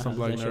 the man, Just how Some does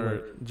Black that shit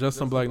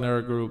work?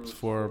 Nerd groups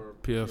for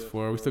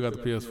PS4. We still got the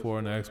PS4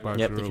 and the Xbox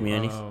Yep, the group.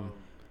 communities.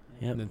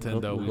 Yep.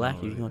 Nintendo, we Black,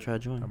 don't you really- gonna try to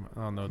join?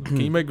 I don't know. Can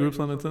you make groups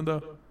on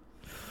Nintendo?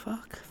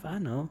 Fuck if I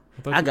know.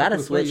 thought I you got could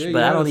a Switch, Yeah, you but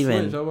got I a don't Switch. even.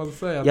 I was about to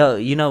say. Yo,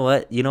 you know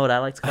what? You know what I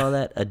like to call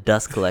that? A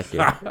dust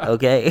collector.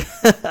 Okay.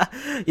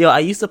 Yo, I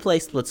used to play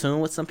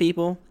Splatoon with some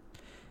people,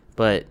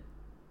 but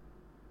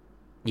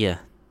yeah,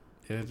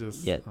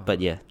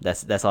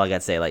 that's all I got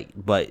to say. Like,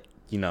 but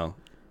you know,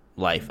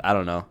 life. I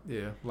don't know.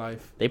 Yeah,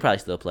 life. They probably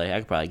still play. I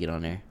could probably get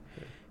on there.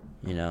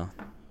 You know,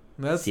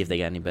 And that's see if they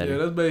got any better. Yeah,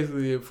 that's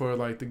basically it for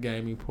like the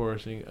gaming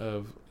portion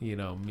of me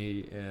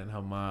and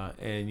Hamad.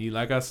 And you,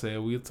 like I said,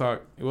 we'll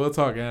talk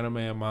anime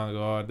and manga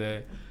all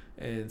day,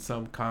 and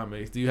some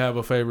comics. Do you have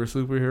a favorite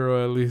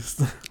superhero at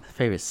least?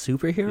 Favorite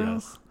superhero?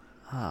 Yes.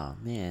 Oh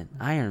man,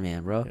 Iron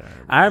Man, bro. Yeah,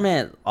 Iron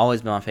Man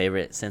always been my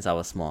favorite since I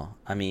was small.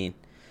 I mean,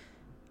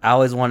 I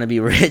always want to be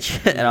rich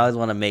and I always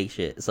want to make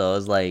shit. So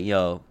it's like,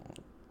 yo,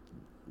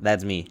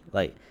 that's me.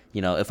 Like,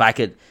 if I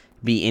could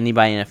be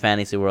anybody in a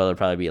fantasy world, it'd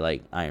probably be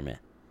like Iron Man.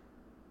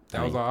 I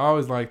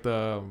always liked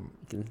I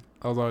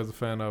was always a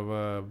fan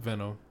of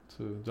Venom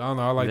too. I don't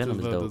know. I like his Venom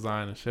is little dope.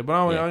 design and shit. But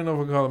I don't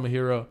know if we call him a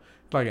hero.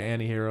 He's like an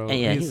anti-hero. And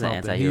yeah, he's an something.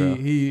 anti-hero.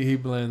 He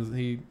blends.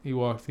 He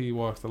walks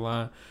the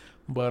line.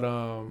 But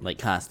Like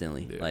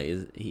constantly, Yeah.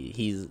 like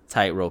he's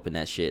tight roping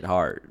that shit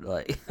hard.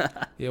 Like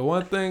yeah,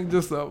 one thing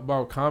just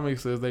about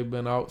comics is they've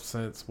been out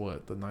since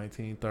what, the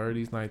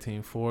 1930s,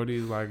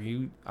 1940s. Like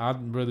I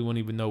really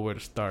wouldn't even know where to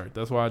start.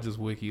 That's why I just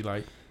wiki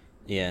like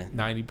yeah,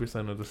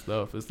 90% of the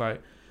stuff. It's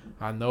like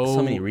I know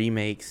so many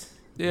remakes.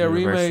 Yeah,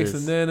 remakes, universes.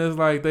 and then it's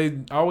like they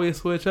always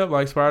switch up.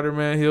 Like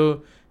Spider-Man,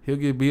 he'll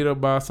get beat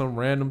up by some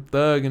random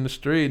thug in the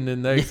street, and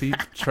then next he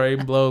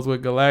trading blows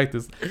with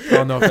Galactus. I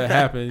don't know if that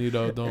happened.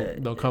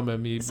 Don't come at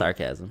me.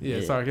 Sarcasm. Yeah, I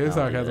don't think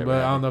sarcasm. that But I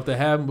ever don't know if that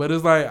happened. But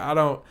it's like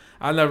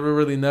I never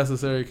really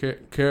necessarily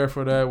care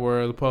for that.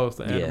 Whereas opposed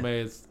to Yeah.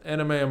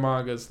 anime and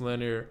manga, it's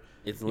linear.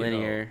 It's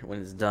linear.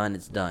 When it's done,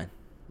 it's done.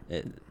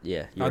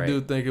 You're I right.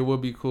 do think it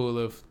would be cool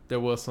if there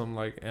was some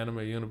like anime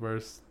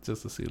universe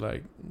just to see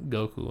like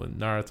Goku and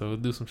Naruto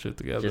do some shit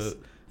together. Just-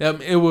 Yeah,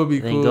 it would be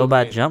Then cool. go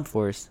by man. Jump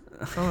Force.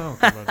 I don't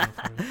care about Jump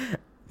Force.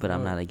 But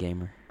I'm Oh. not a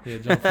gamer. Yeah,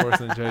 Jump Force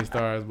and J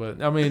Stars,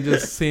 but I mean,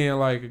 just seeing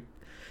like, I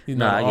the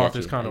got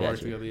authors you. kind I of got work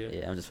you. together. Yeah,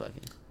 Yeah, I'm just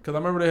fucking. because I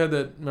remember they had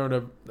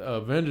the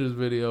Avengers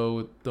video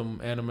with them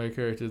anime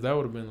characters. That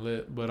would have been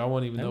lit, but I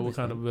wouldn't even That know would've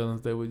what kind of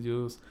villains they would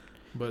use.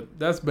 But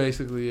that's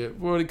basically it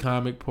for the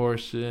comic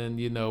portion.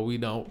 We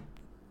don't,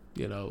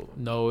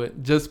 know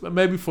it. Just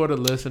maybe for the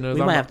listeners,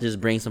 We might have to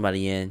just bring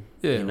somebody in.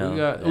 Yeah, you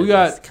know, we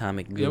got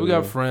comic. Yeah, we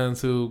got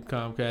friends who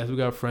Comcast. We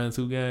got friends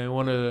who game.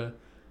 One of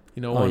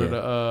the, of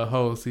the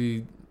hosts.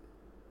 He's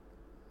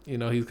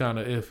kind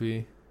of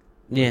iffy.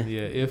 Yeah,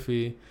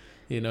 iffy.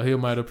 He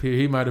might appear.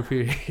 He might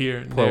appear here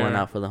and pour there. one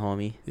out for the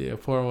homie. Yeah,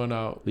 pour one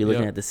out. We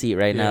looking at the seat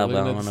right now, but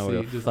I don't know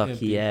where the just fuck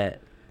empty. he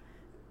at.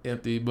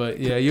 Empty, but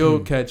yeah, you'll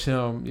catch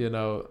him.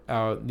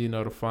 Out.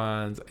 The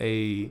fines,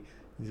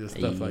 just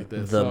stuff like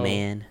that. The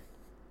man.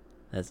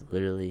 That's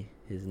literally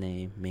his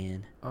name,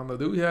 man. I don't know.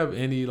 Do we have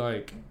any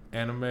like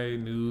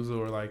anime news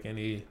or like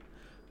any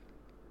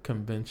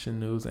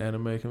convention news,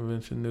 anime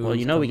convention news?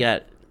 Well, we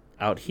got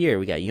out here.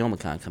 We got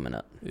Youmacon coming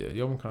up. Yeah,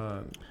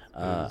 Youmacon.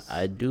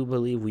 I do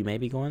believe we may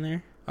be going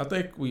there. I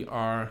think we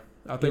are.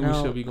 I think we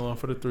should be going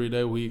for the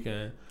 3-day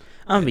weekend.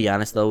 I'm gonna be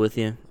honest though with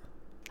you.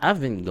 I've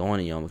been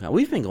going to Youmacon.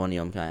 We've been going to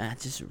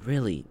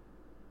Youmacon.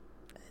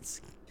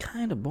 It's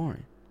kind of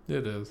boring.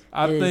 It is.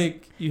 I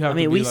think you have.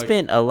 We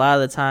spent a lot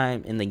of the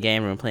time in the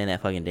game room playing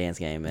that fucking dance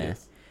game, man.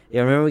 Yes.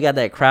 Yeah, remember we got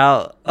that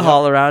crowd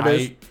all around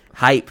us.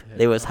 Hype.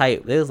 They was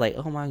hype. They was like,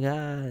 oh my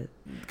god.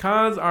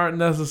 Cons aren't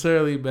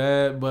necessarily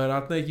bad, but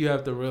I think you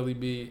have to really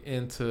be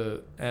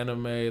into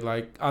anime.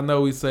 Like I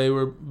know we say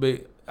we're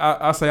big.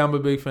 I say I'm a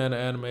big fan of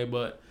anime,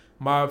 but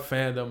my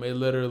fandom it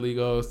literally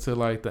goes to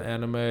like the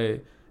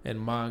anime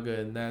and manga,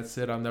 and that's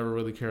it. I've never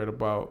really cared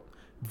about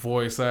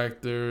voice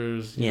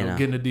actors,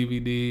 getting the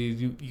DVDs.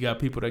 You got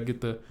people that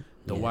get the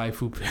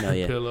waifu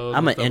pillows.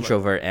 I'm an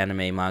introvert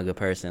anime manga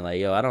person.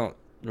 Like, I don't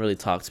really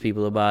talk to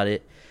people about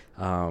it.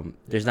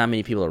 There's not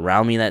many people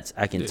around me that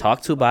I can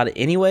talk to about it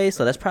anyway,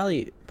 so that's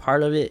probably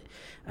part of it.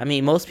 I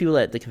mean, most people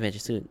at the convention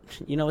too,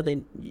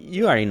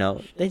 you already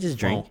know, they just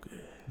drink.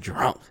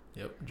 Drunk.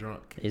 Yep,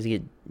 drunk. They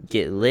just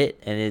get lit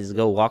and they just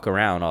go walk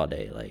around all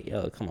day. Like,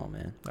 come on,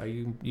 man. Like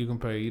you can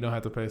pay. You don't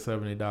have to pay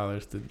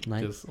 $70 to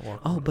just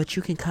walk. Oh, but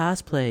you can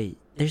cosplay.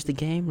 There's the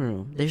game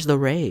room. There's the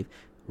rave.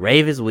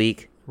 Rave is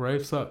weak.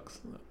 Rave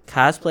sucks.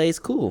 Cosplay is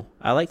cool.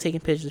 I like taking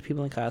pictures of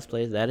people in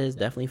cosplays. That is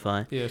definitely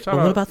fun. Yeah. But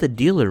what about the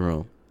dealer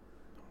room?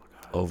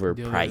 Oh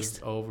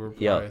Overpriced.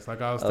 Overpriced.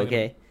 Like I was thinking.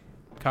 Okay.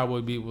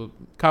 Cowboy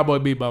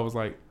Bebop was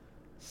like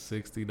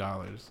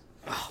 $60.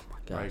 Oh my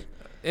gosh. Like,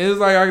 it's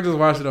like I can just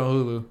watch it on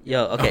Hulu.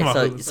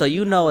 Okay, so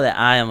you know that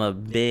I am a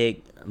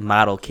big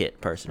model kit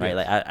person, right?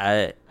 Like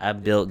I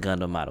build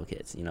Gundam model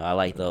kits. I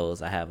like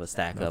those. I have a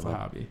stack of them. That's a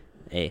hobby.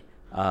 Hey,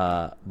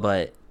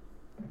 but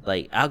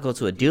like I'll go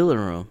to a dealer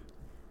room.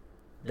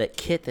 That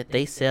kit that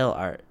they sell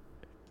are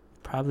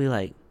probably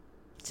like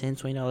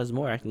 $10-$20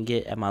 more I can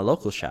get at my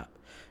local shop.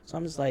 So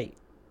I'm just like,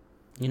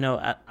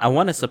 I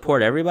want to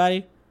support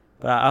everybody,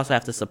 but I also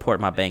have to support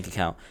my bank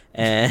account.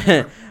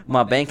 And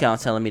my bank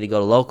account telling me to go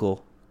to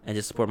local and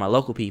just support my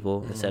local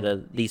people instead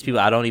of these people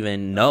I don't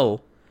even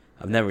know,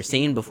 I've never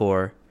seen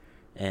before.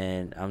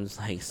 And I'm just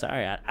like,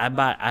 sorry, I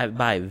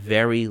buy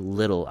very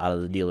little out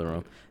of the dealer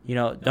room.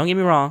 Don't get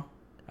me wrong.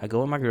 I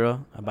go with my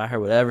girl. I buy her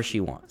whatever she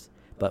wants.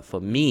 But for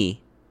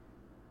me,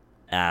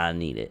 I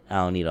need it. I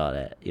don't need all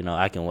that.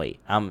 I can wait.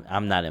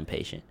 I'm not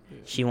impatient.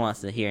 She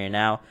wants the here and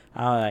now.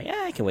 I'm like,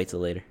 I can wait till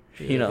later.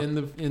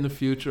 In the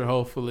future,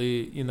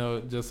 hopefully,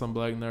 just some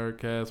Black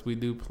Nerdcast, we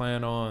do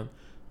plan on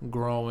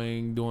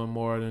growing, doing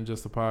more than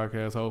just a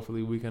podcast.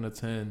 Hopefully we can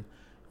attend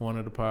one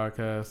of the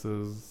podcasts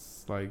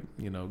as like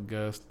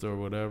guest or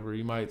whatever.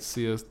 You might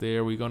see us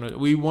there. We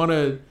want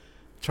to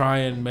try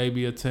and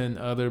maybe attend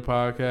other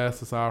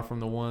podcasts aside from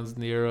the ones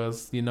near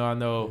us. I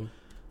know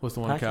what's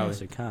the one in Cali?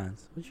 Podcasts or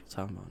cons? What you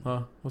talking about?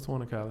 Huh? What's the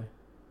one in Cali?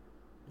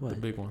 What?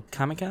 The big one.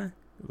 Comic-Con?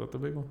 Is that the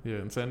big one? Yeah,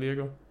 in San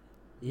Diego.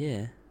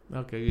 Yeah.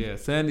 Okay, yeah,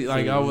 Sandy.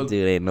 Like I was.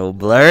 Dude, ain't no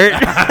blurt.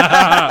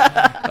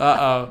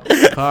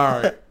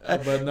 Hard.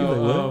 But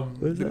no,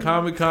 the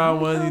Comic-Con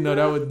one,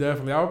 that would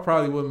definitely. I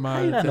probably wouldn't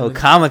mind. No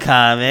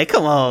Comic-Con, man.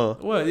 Come on.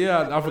 What?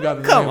 Yeah, I forgot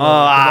the Come name.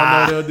 on.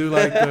 I know they'll do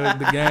like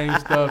the game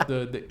stuff.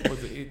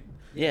 What's it?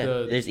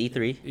 There's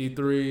E3.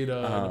 E3,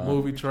 the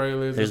movie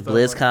trailers. There's and stuff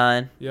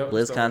BlizzCon. Yep,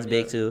 BlizzCon's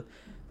big too.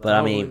 But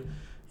I mean,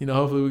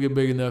 hopefully we get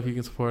big enough. You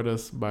can support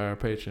us by our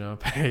Patreon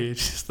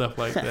page, stuff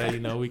like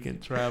that. We can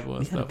travel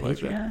and stuff like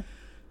that.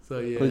 So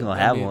yeah, we're gonna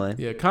have one.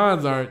 Yeah,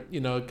 cons aren't.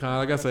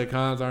 Like I said,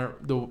 cons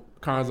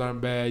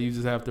aren't bad. You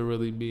just have to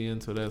really be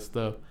into that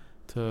stuff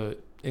to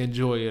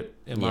enjoy it.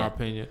 In my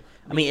opinion.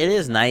 I mean, it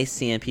is nice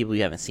seeing people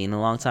you haven't seen in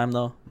a long time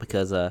though,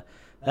 because that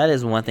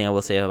is one thing I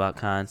will say about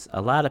cons.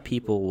 A lot of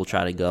people will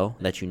try to go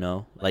that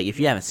like if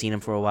you haven't seen them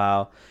for a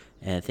while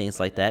and things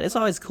like that. It's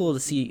always cool to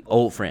see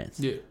old friends.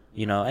 Yeah.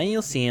 And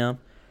you'll see them,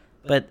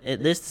 but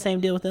there's the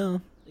same deal with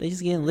them. They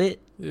just getting lit.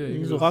 Yeah,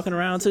 you just walking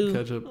around too.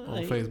 Catch up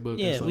on Facebook.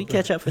 Yeah, we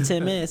catch up for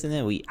 10 minutes and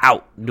then we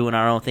out doing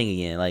our own thing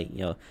again. Like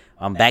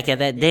I'm back at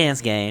that dance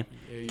game,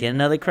 get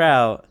another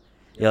crowd.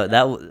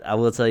 I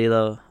will tell you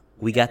though,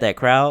 we got that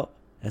crowd.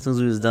 As soon as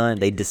we was done,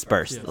 they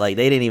dispersed. Yes. Like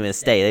they didn't even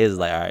stay. They was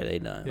like, all right, they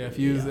done. Yeah, if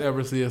you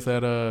ever see us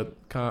at a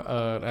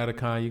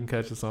con, you can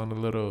catch us on the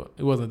little.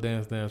 It wasn't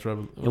Dance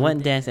Revolution. It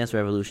wasn't Dance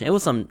Revolution. It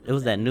was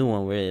that new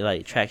one where it,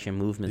 like traction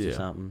movements or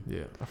something.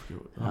 Yeah,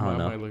 I don't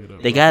know. might look it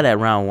up. They got it at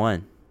round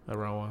 1. At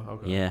round 1,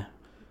 okay. Yeah.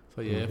 So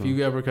But yeah, if Mhm.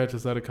 you ever catch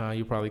us at a con,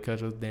 you probably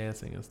catch us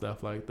dancing and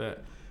stuff like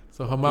that.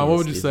 So, Haman, Yeah, what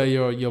would you Steve. say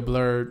your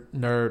blurred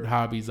nerd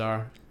hobbies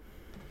are?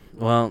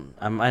 Well,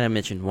 I might have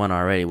mentioned one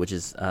already, which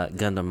is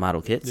Gundam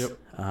model kits.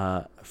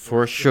 Yep.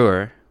 For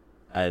sure,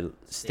 I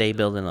stay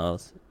building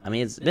those. I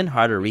mean, it's been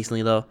harder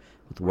recently though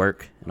with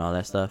work and all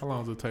that stuff. How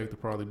long does it take to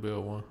probably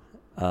build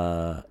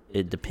one?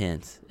 It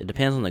depends. It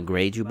depends on the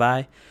grade you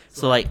buy.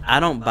 So like, I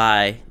don't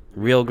buy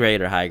real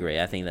grade or high grade.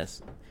 I think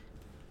that's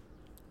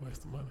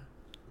Waste of money.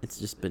 it's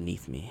just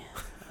beneath me.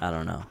 I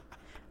don't know.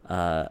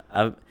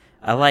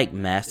 I like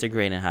master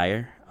grade and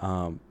higher.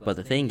 But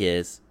the thing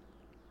is,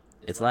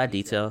 it's a lot of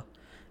detail,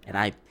 and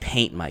I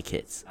paint my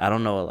kits. I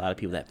don't know a lot of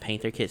people that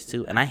paint their kits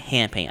too, and I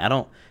hand paint. I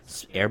don't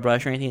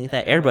airbrush or anything like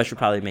that. Airbrush would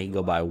probably make it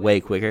go by way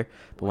quicker,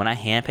 but when I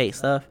hand paint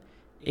stuff,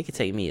 it could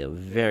take me a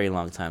very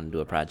long time to do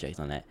a project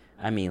on that.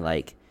 I mean,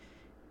 like,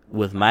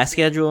 with my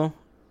schedule,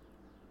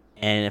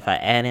 and if I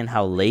add in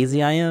how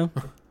lazy I am,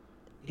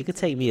 it could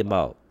take me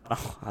about,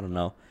 I don't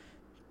know,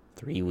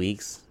 3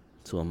 weeks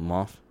to a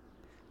month,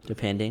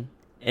 depending.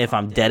 If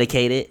I'm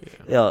dedicated,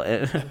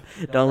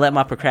 don't let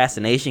my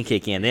procrastination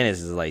kick in. Then it's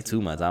just like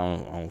 2 months. I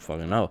don't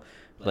fucking know.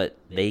 But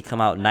they come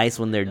out nice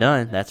when they're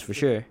done. That's for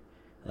sure.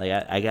 Like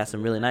I got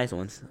some really nice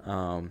ones.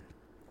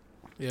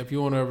 Yeah, if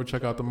you want to ever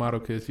check out the model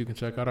kits, you can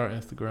check out our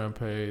Instagram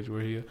page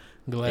where he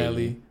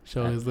gladly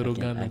show his little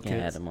Gundam I can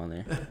add kits. them on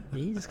there.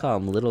 You just call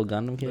them little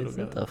Gundam kids.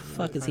 Little What the Gundam.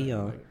 fuck is he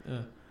on?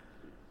 Yeah.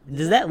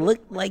 Does that look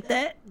like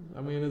that?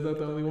 I mean, is that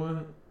the only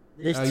one?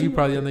 There's You two.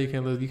 probably, I know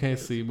you can't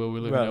see, but we're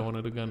looking Bro. at one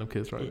of the Gundam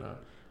kits right now.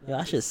 Yo,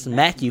 I should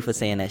smack you for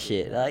saying that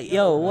shit. Like,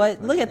 yo,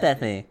 what? Look at that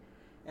thing.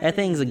 That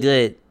thing's a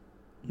good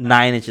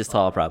 9 inches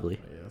tall, probably.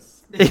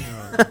 Yes.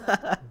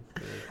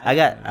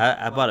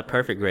 I bought a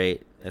perfect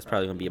grade. That's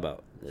probably gonna be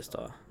about this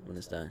tall when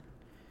it's done.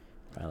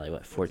 Probably like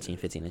what, 14,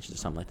 15 inches or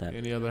something like that.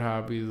 Any other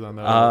hobbies? I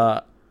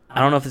know. I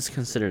don't know if it's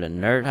considered a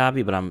nerd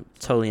hobby, but I'm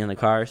totally into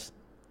cars.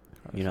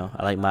 You know,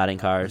 I like modding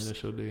cars.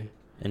 Initial D.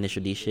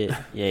 Initial D shit.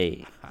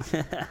 Yay.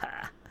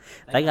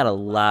 I got a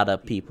lot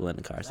of people in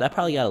the cars. I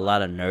probably got a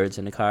lot of nerds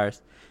in the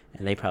cars,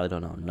 and they probably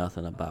don't know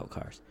nothing about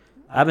cars.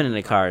 I've been in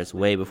the cars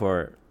way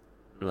before,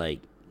 like,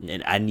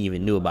 and I didn't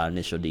even knew about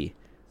Initial D.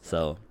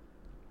 So,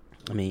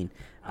 I mean,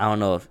 I don't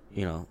know if,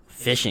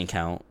 fishing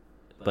count,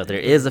 but there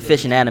is a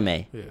fishing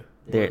anime. Yeah.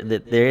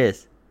 There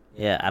is.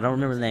 Yeah, I don't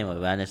remember the name of it,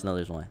 but I just know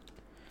there's one.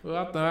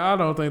 Well, I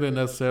don't think they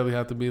necessarily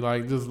have to be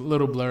like just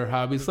little blur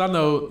hobbies. I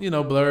know,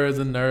 blurs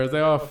and nerds, they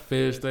all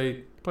fish,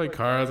 they play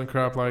cards and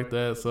crap like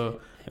that. So,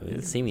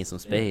 Hey, see me some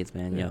spades,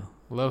 man. Yo.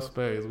 love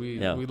spades. We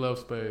Yeah. love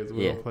spades.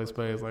 We Yeah. don't play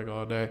spades like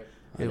all day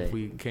All if day.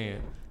 we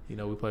can.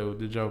 We play with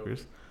the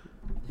jokers.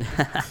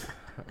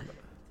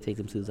 Take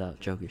them twos out,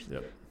 jokers.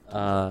 Yep.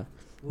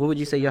 What would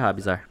you say your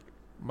hobbies are?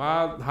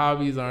 My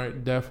hobbies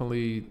aren't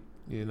definitely,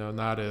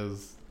 not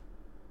as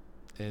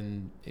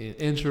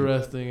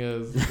interesting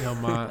as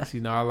mine's.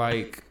 I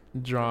like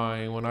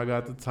drawing when I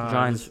got the time.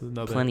 Drawing's It's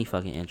another- plenty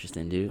fucking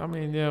interesting, dude. I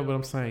mean, yeah, but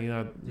I'm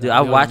saying, Dude,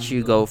 I watch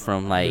you go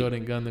from like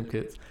building Gundam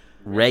kits.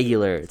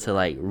 regular to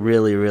like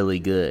really, really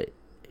good.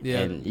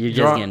 Yeah, And you're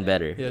just getting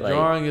better. Yeah, Like,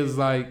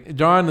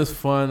 drawing is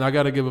fun. I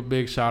got to give a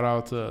big shout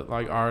out to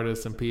like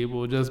artists and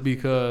people just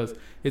because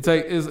it's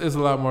a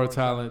lot more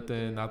talent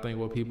than I think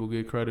what people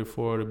get credit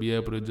for to be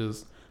able to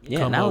just yeah,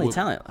 come not up only with-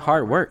 talent,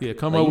 hard work. Yeah,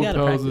 come Like, up you with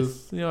gotta practice.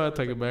 poses. I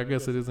take it back. I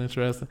guess it is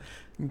interesting.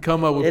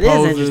 Come up with It is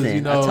poses.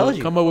 interesting. I told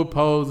you. Come up with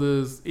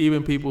poses.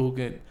 Even people who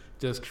can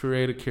just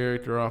create a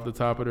character off the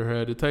top of their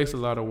head. It takes a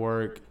lot of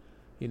work.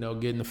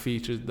 Getting the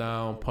features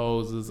down,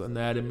 poses,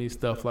 anatomy,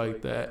 stuff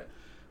like that.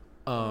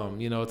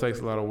 It takes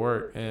a lot of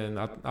work, and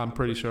I'm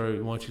pretty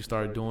sure once you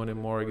start doing it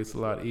more, it gets a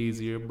lot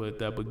easier. But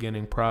that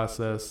beginning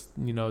process,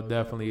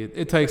 definitely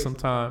it takes some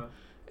time.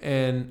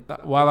 And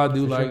while I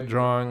do like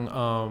drawing,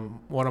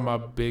 one of my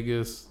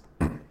biggest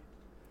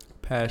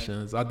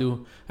passions, I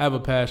do have a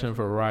passion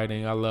for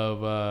writing. I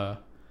love.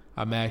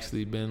 I'm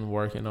actually been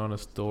working on a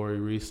story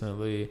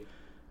recently.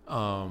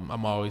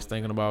 I'm always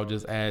thinking about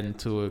just adding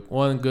to it.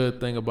 One good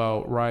thing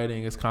about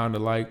writing is kind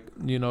of like,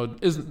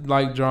 it's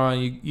like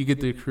drawing. You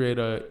get to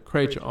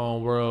create your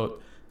own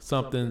world,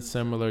 something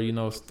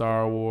similar.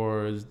 Star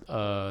Wars,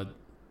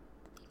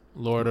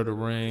 Lord of the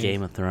Rings,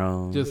 Game of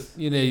Thrones. just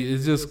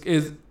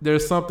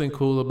there's something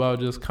cool about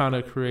just kind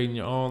of creating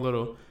your own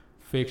little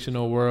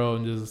fictional world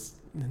and just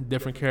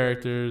different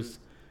characters,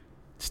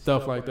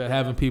 stuff like that,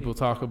 having people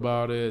talk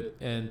about it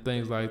and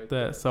things like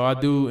that. So I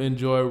do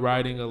enjoy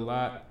writing a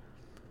lot.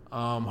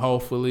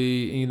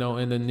 Hopefully, in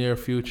the near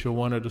future,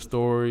 one of the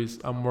stories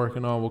I'm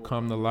working on will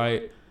come to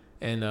light,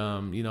 and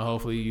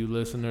hopefully you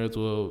listeners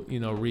will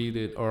read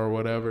it or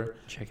whatever.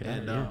 Check it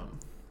And out.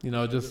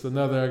 Yeah. just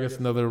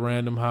another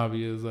random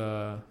hobby is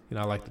I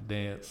like to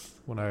dance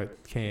when I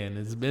can.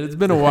 It's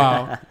been a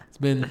while. It's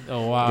been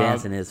a while.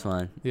 Dancing is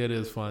fun. Yeah, it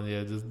is fun.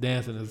 Yeah, just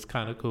dancing is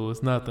kind of cool.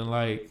 It's nothing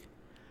like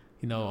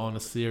on a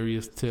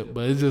serious tip,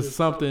 but it's just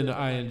something that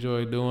I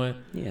enjoy doing.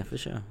 Yeah, for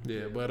sure.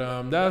 Yeah, but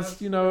that's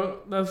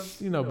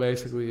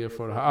basically it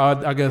for the.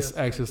 I guess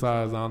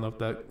exercise. I don't know if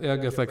that. Yeah, I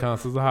guess that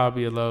counts as a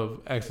hobby. I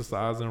love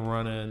exercising,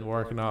 running,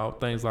 working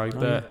out, things like Oh,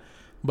 that.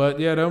 But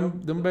yeah,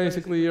 them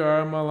basically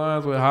are my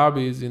lines with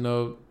hobbies. You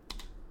know,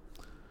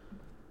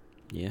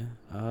 Yeah.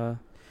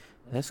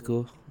 That's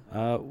cool.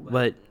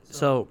 But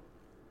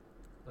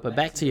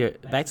back to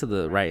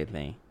the writing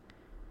thing.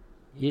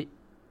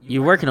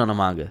 You're working on a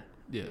manga.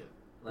 yeah.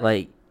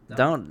 Like,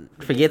 don't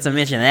forget to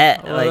mention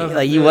that. Well, Like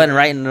that's you good. wasn't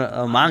writing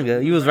a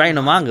manga. You was writing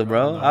a manga,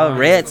 bro. I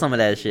read some of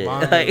that shit.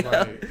 Manga, Like,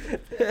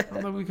 I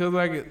don't know,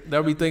 because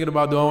they'll be thinking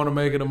about, do I want to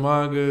make it a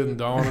manga, and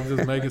do I want to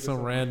just make it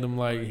some random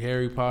like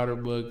Harry Potter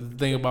book. The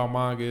thing about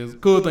manga is,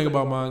 cool thing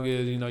about manga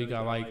is, you know, you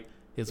got like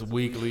it's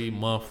weekly,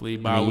 monthly, I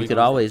mean, bi-weekly. you could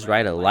always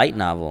write a light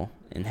novel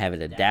and have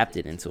it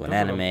adapted into an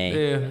That's what anime,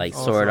 I'm- yeah, like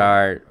also. Sword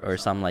Art or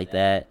something like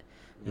that.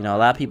 You know, a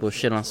lot of people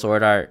shit on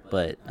Sword Art,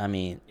 but I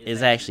mean,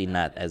 it's actually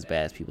not as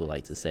bad as people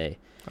like to say.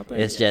 I think-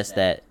 It's just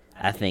that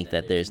I think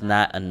that there's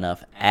not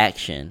enough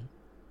action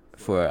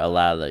for a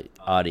lot of the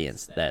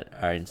audience that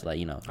are into, like,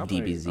 you know, I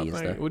think- DBZ I and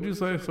think- stuff. Would you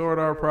say Sword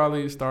Art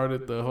probably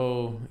started the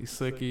whole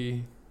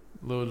isekai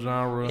little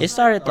genre? It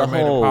started the or made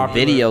it whole popular?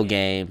 video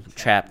game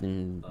trapped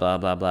in blah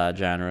blah blah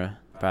genre,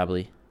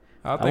 probably.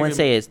 I think wouldn't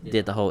say it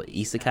did the whole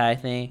isekai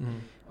thing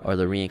Mhm. or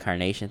the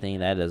reincarnation thing.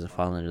 That doesn't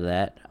fall into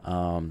that.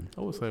 I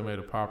would say it made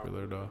it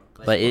popular though.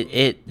 But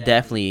it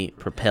definitely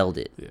propelled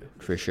it Yeah.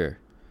 for sure.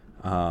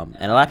 And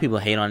a lot of people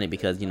hate on it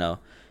because, you know,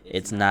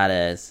 it's not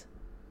as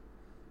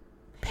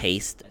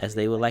paced as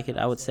they would like it,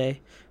 I would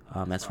say,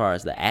 as far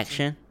as the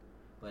action.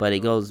 But it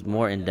goes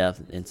more in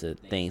depth into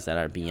things that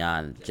are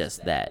beyond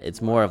just that.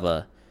 It's more of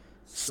a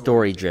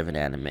story driven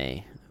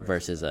anime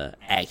versus a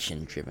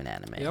action driven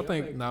anime. Yeah, I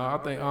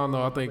don't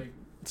know. I think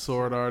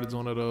Sword Art is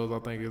one of those. I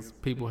think it's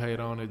people hate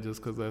on it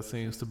just because that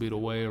seems to be the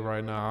wave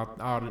right now.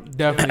 I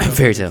definitely don't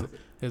Fairy think Tail.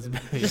 It's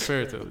yeah,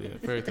 Fairy Tail. Yeah,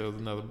 Fairy Tail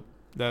is another.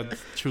 That's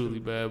truly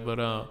bad. But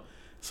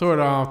Sword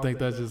Art, I don't think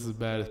that's just as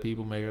bad as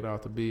people make it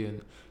out to be.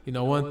 And you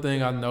know, one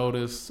thing I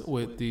noticed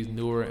with these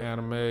newer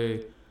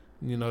anime,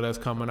 you know, that's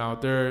coming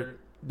out there.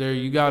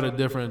 You got a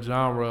different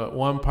genre.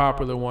 One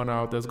popular one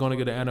out that's going to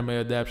get an anime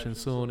adaptation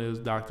soon is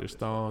Dr.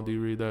 Stone. Do you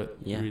read that?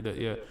 Yeah. You read that?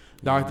 Yeah.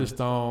 Dr.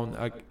 Stone,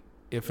 like,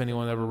 if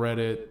anyone ever read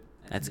it,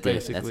 That's good.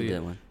 That's a basically,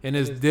 good one. and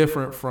it's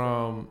different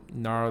from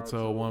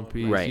Naruto, One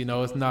Piece. Right. You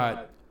know, it's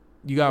not,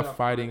 you got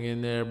fighting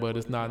in there, but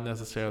it's not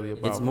necessarily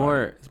about It's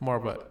more- fighting. It's more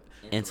about,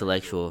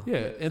 Intellectual.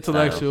 yeah,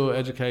 intellectual,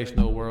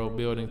 educational, world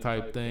building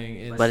type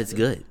thing. But it's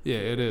good. yeah,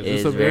 it is. It It's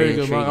is a very very good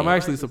manga. I'm intriguing.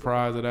 actually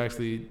surprised it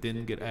actually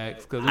didn't get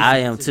axed. Cause I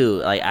am too.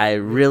 Like, I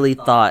really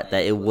thought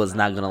that it was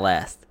not gonna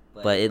last,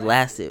 but it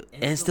lasted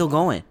and it's still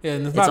going. Yeah,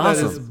 and it's It's not that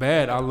it's awesome.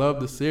 bad. I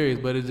love the series,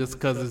 but it's just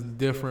because it's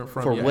different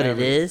from For your what it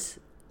average. is,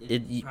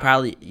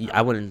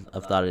 I wouldn't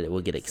have thought it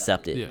would get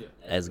accepted Yeah.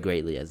 as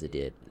greatly as it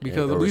did.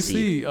 Because or we received.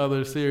 see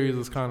other series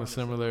is kind of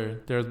similar.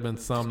 There's been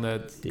some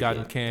that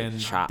gotten canned,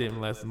 chop. didn't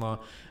last as long.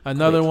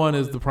 Another Quick. one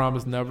is The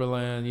Promised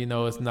Neverland. You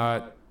know, it's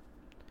not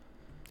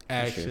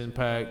action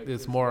packed.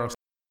 It's more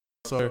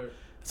so.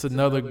 It's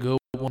another good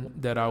one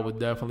that I would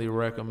definitely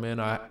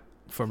recommend.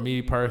 For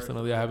me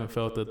personally, I haven't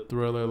felt a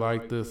thriller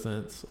like this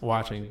since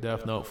watching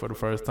Death Note for the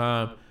first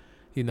time.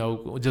 You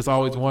know, just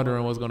always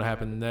wondering what's going to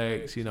happen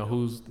next. You know,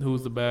 who's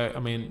the bad. I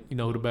mean, you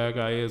know who the bad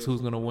guy is.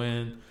 Who's going to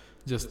win?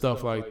 Just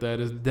stuff like that.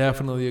 It's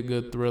definitely a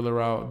good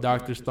thriller out.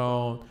 Dr.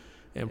 Stone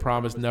and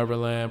Promised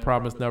Neverland.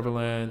 Promised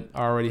Neverland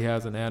already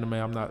has an anime.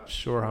 I'm not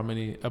sure how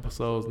many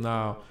episodes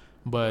now,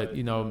 but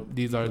you know,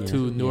 these are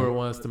two newer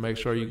ones to make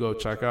sure you go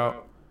check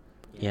out.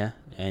 Yeah,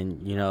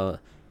 and you know,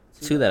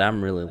 two that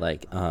I'm really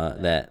like,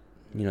 that,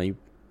 you know,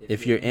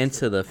 if you're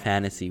into the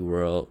fantasy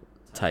world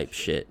type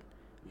shit,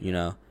 you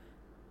know,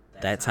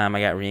 that time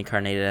I got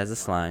reincarnated as a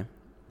slime.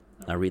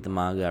 I read the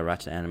manga, I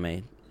watch the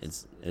anime.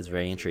 It's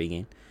very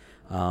intriguing.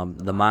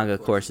 The manga,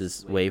 of course,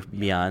 is way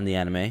beyond the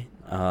anime.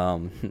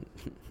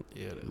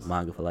 Yeah, it is.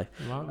 Manga for life.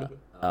 Manga.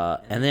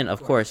 And then,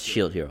 of course,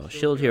 Shield Hero.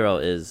 Shield Hero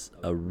is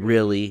a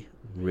really,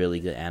 really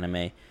good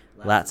anime.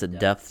 Lots of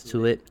depth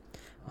to it.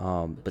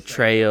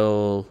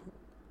 Betrayal,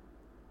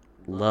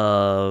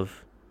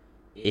 love,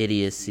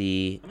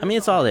 idiocy. I mean,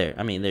 it's all there.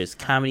 I mean, there's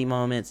comedy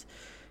moments.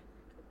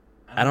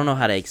 I don't know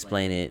how to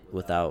explain it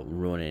without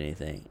ruining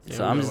anything. Yeah,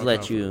 So we I'm gotta just watch let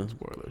out for you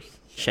spoilers.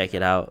 check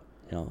it out.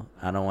 You know,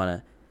 I don't want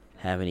to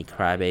have any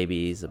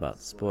crybabies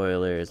about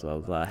spoilers, blah,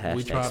 blah, blah.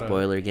 We try Hashtag to,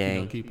 spoiler you know,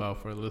 gang. keep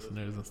out for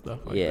listeners and stuff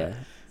like Yeah, that.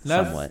 And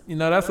that's, somewhat. you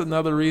know, that's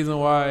another reason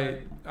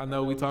why I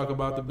know we talk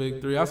about the big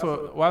three. That's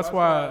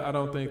why I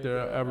don't think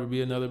there'll ever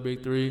be another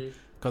big three,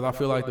 because I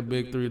feel like the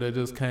big three, they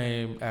just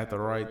came at the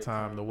right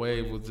time. The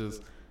wave was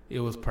just, it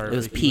was perfect. It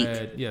was You peak.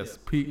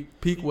 had,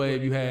 peak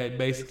wave. You had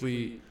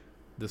basically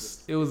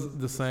this. It was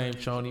the same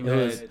shonen. You It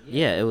was, had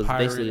yeah, it was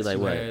pirates, basically like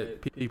you what?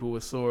 had people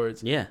with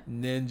swords, Yeah.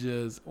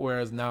 ninjas.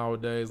 Whereas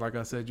nowadays, like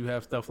I said, you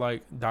have stuff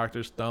like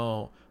Dr.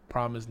 Stone,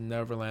 Promised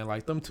Neverland.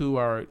 Like them two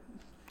are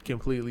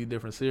completely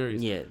different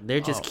series. Yeah, they're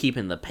just Oh.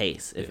 keeping the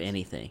pace, if Yes.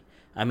 anything.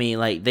 I mean,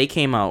 like, they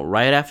came out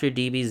right after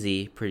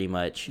DBZ, pretty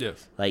much.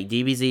 Yes. Like,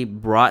 DBZ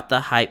brought the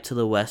hype to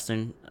the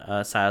western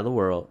side of the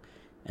world.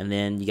 And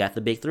then you got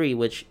the big three,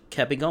 which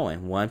kept it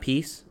going. One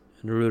Piece,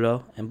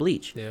 Naruto, and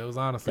Bleach. Yeah, it was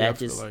honestly, I That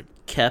feel just like,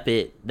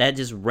 that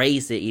just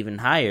raised it even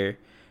higher.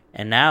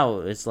 And now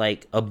it's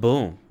like a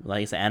boom.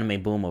 Like it's an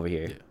anime boom over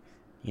here. Yeah.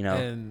 You know?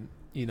 And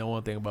you know,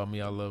 one thing about me,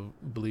 I love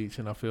Bleach,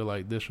 and I feel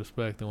like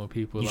disrespecting when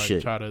people You like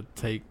should. try to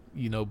take,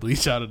 you know,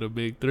 Bleach out of the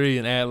big three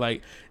and add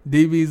like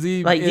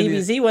DBZ. Like in it.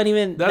 DBZ wasn't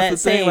even That's that the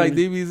thing. same Like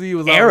DBZ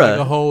was out era. like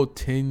a whole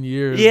 10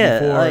 years Yeah,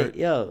 before. like,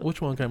 yo.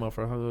 Which one came out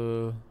first?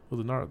 Was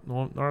it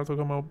Naruto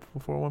come out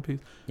before One Piece?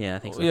 Yeah, I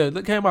think so. Yeah,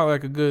 it came out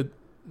like a good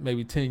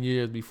maybe 10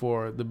 years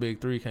before the big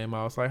three came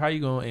out. It's like, how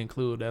you gonna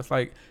include? That's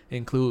like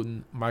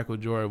including Michael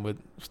Jordan with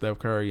Steph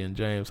Curry and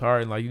James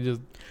Harden. Like, you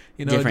just,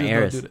 you know, Different just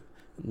eras. don't do that.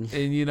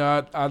 And you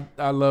know,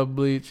 I love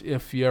Bleach.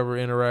 If you ever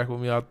interact with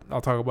me,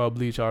 I'll talk about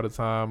Bleach all the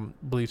time.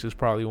 Bleach is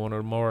probably one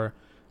of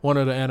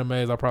the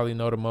animes I probably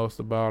know the most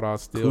about. I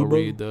still Kubo?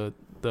 read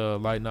the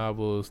light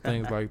novels,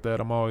 things like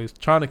that. I'm always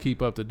trying to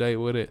keep up to date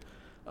with it.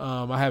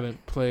 I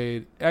haven't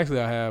played.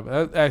 Actually, I have.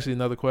 That's actually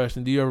another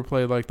question. Do you ever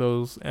play like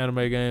those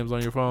anime games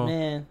on your phone?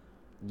 Man.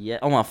 Yeah.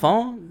 On my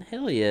phone?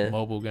 Hell yeah.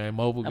 Mobile game.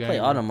 I play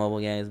all the mobile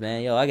games,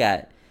 man. Yo, I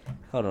got.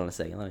 Hold on a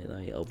second. Let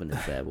me open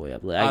this bad boy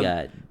up. Look, I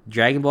got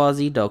Dragon Ball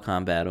Z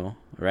Dokkan Battle,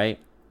 right?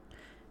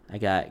 I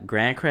got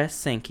Grand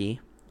Crest Senki.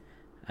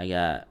 I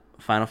got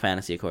Final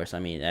Fantasy, of course. I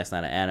mean, that's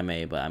not an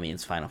anime, but I mean,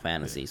 it's Final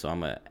Fantasy, so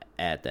I'm going to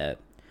add that.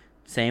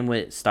 Same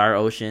with Star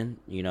Ocean.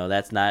 You know,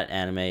 that's not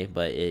anime,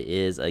 but it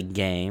is a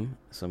game,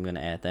 so I'm going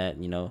to add that,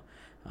 you know.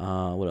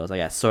 What else? I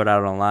got Sword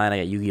Art Online. I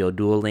got Yu-Gi-Oh!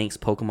 Duel Links,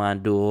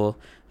 Pokemon Duel,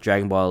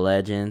 Dragon Ball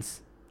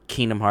Legends,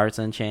 Kingdom Hearts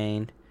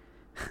Unchained.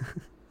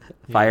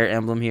 Fire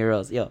Emblem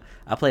Heroes. Yo,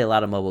 I play a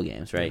lot of mobile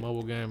games, right? The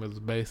mobile game is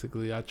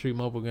basically, I treat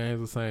mobile games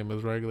the same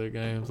as regular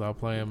games. I'll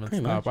play them and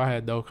Pretty stop. much. I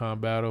had Dokkan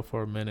Battle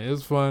for a minute. It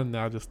was fun.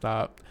 Now I just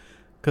stopped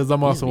because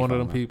I'm Used also to be one of fun,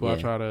 them man. people. I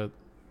Yeah. try to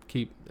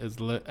keep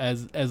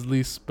as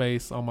least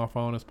space on my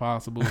phone as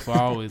possible. So I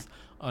always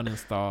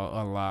uninstall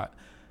a lot.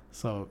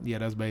 So yeah,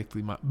 that's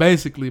basically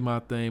my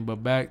thing. But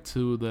back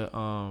to the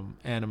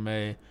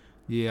anime.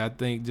 Yeah, I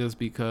think just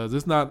because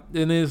it's not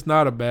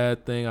a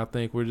bad thing. I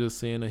think we're just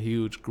seeing a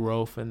huge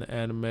growth in the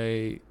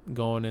anime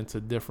going into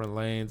different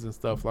lanes and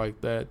stuff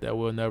like that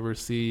we'll never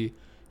see,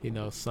 you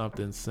know,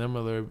 something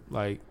similar.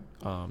 Like,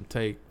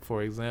 take,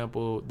 for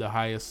example, the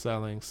highest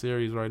selling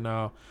series right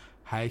now,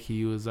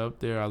 Haikyuu is up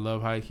there. I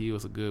love Haikyuu.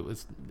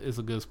 It's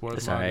a good sports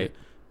That's manga. alright.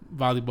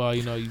 Volleyball,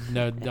 you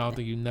know, I don't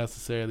think you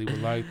necessarily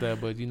would like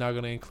that, but you're not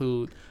going to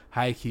include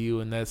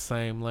Haikyuu in that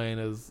same lane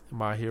as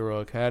My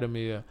Hero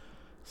Academia.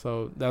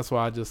 So that's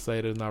why I just say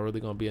there's not really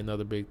going to be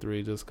another big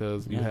three, just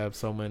because you have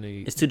so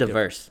many. It's too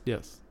diverse.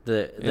 Yes.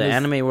 The It is.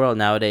 anime world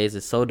nowadays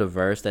is so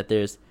diverse that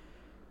there's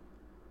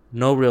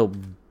no real.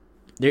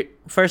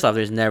 First off,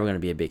 there's never going to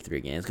be a big three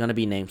again. It's going to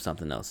be named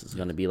something else. It's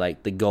going to be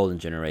like the Golden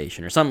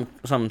Generation or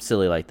something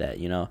silly like that.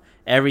 You know,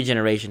 every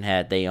generation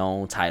had their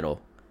own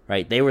title,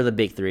 right? They were the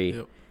big three.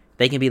 Yep.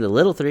 They can be the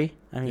little three.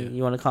 I mean, Yeah.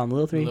 you want to call them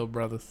little three? Little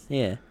brothers.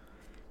 Yeah.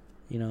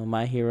 You know,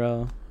 My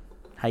Hero,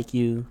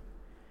 Haikyuu.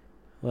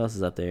 What else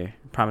is up there?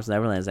 Promised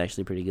Neverland is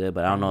actually pretty good,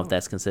 but I don't know if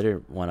that's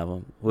considered one of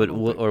them.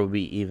 Would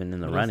be even in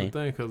the But running.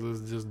 That's the thing,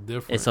 because it's just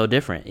different. It's so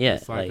different. Yeah.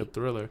 It's like a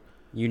thriller.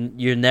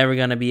 You're never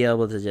going to be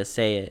able to just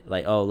say it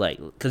like, oh, like,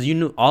 because you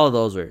knew all of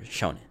those were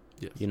shonen.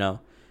 Yes. You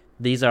know?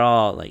 These are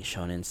all like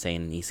shonen,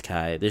 seinen,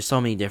 isekai. There's so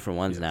many different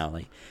ones Yes. now.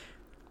 Like,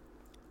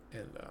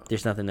 And,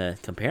 there's nothing to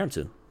compare them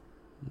to.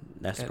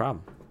 That's the And-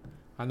 problem.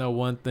 I know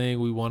one thing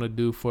we want to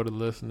do for the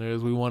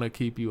listeners. We want to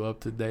keep you up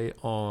to date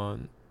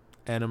on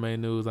anime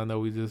news. I know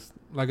we just,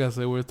 like I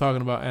said, we're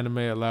talking about anime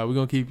a lot. We're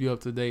going to keep you up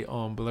to date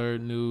on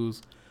Blurred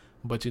news.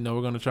 But, you know,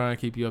 we're going to try and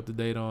keep you up to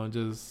date on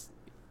just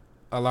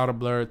a lot of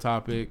Blurred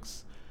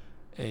topics.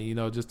 And, you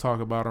know, just talk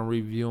about them,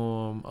 review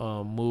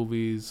them,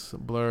 movies,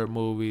 Blurred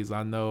movies.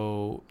 I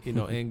know, you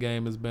know,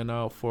 Endgame has been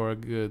out for a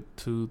good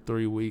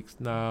 2-3 weeks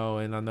now.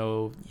 And I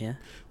know Yeah.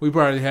 we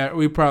probably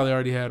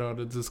already had all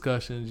the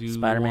discussions.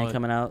 Spider-Man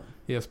coming out.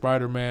 Yeah,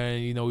 Spider-Man.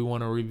 You know, we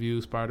want to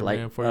review Spider-Man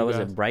Like, for you was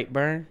guys. it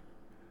Brightburn?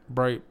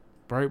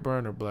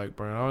 Brightburn or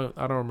Blackburn?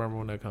 I don't remember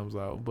when that comes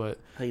out, but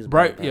I think it's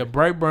Brightburn.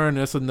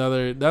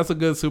 Brightburn. That's a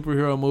good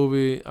superhero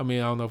movie. I mean,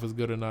 I don't know if it's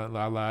good or not.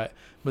 I lied,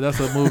 but that's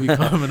a movie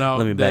coming out.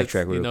 Let me that's,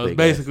 backtrack real you know, quick,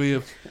 basically,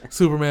 if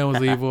Superman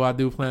was evil, I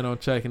do plan on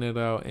checking it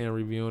out and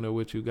reviewing it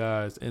with you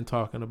guys and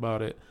talking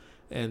about it.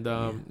 And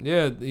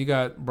yeah, you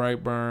got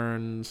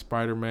Brightburn,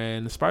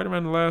 Spider-Man. Is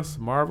Spider-Man the last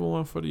Marvel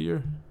one for the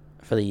year?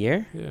 For the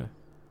year? Yeah,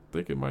 I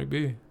think it might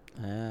be.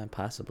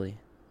 Possibly.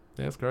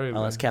 That's crazy.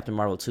 Unless Captain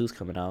Marvel 2's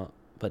coming out.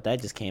 But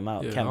that just came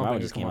out. Yeah, I Captain don't Marvel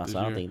think just it come came out out, this so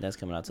I don't year. think that's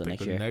coming out till I think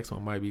next the year. next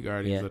one might be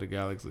Guardians Yeah. of the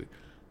Galaxy,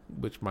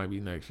 which might be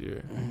next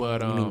year.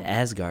 But You mean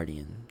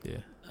Asgardian yeah,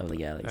 of the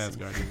Galaxy. as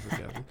Guardians of the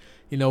Galaxy.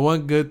 You know,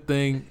 one good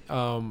thing.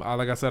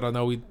 Like I said, I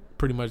know we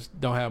pretty much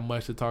don't have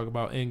much to talk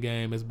about.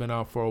 Endgame has been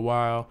out for a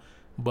while,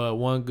 but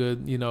one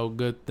good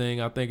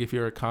thing. I think if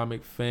you're a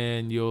comic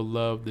fan, you'll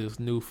love this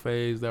new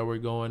phase that we're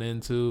going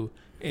into.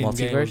 Endgame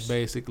Multiverse? is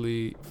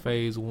basically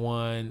phase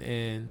 1,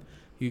 and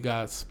you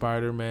got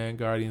Spider-Man,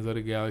 Guardians of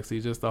the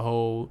Galaxy, just a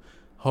whole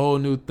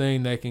new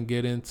thing they can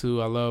get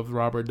into. I love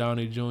Robert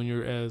Downey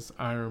Jr. as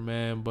Iron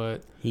Man,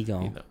 but He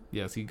gone. you know,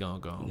 yes, he gone.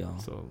 He gone.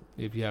 So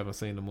if you haven't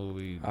seen the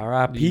movie,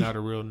 R.I.P. you're not a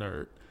real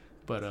nerd.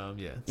 But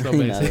yeah, so Not a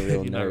basically,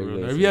 real you're not a nerd, real nerd.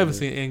 If basically. you haven't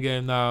seen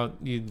Endgame now,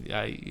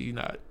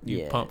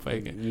 you pump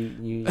faking.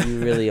 You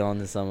really on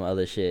to some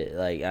other shit.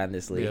 Like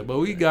honestly. Yeah, but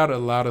we got a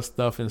lot of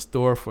stuff in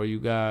store for you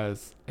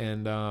guys,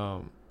 and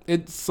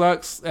it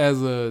sucks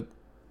as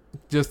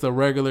just a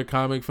regular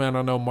comic fan.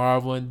 I know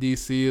Marvel and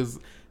DC is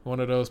one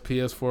of those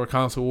PS4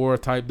 console war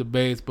type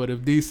debates, but if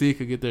DC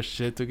could get their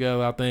shit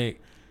together, I think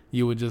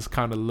you would just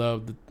kind of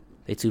love the.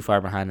 They too far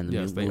behind in the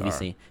Yes, they movie are.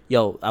 scene.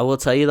 Yo, I will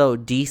tell you though,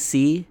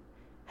 DC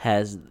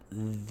has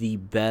the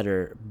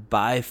better,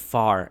 by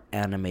far,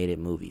 animated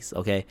movies.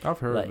 Okay, I've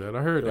heard Like- that.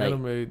 I heard like,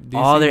 animated. DC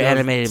all their does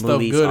animated stuff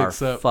movies good are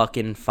except,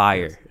 fucking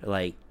fire.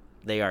 Like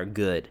they are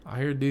good. I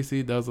hear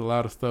DC does a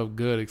lot of stuff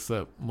good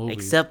except movies.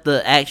 Except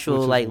the actual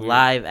Which is like weird.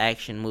 live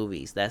action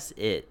movies. That's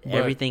it. But-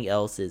 Everything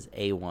else is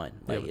A1.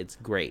 Like Yeah. it's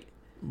great.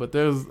 But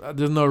there's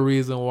no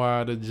reason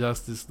why the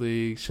Justice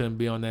League shouldn't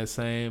be on that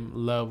same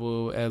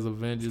level as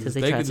Avengers. Because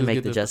If they tried could to just make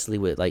get the Justice League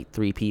with like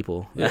 3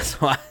 people. Yeah. That's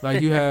why.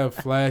 Like you have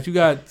Flash, you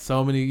got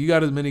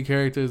as many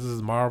characters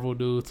as Marvel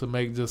do to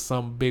make just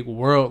some big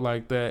world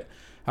like that.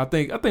 I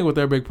think what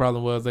their big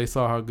problem was they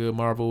saw how good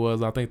Marvel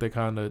was. I think they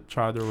kind of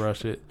tried to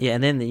rush it. Yeah,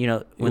 and then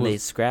when they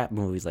was- scrap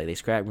movies, like they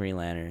scrap Green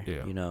Lantern.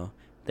 Yeah.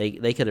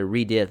 They could have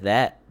redid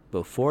that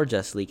before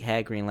Justice League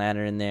had Green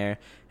Lantern in there,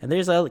 and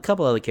there's a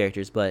couple other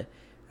characters, but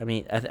I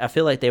mean, I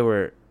feel like they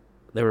were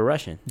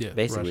rushing. Yeah,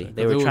 basically rushing.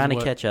 they 'Cause were it was trying to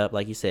what- catch up,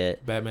 like you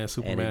said. Batman,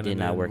 Superman, did and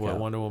not then work out.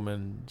 Wonder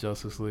Woman,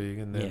 Justice League,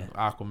 and then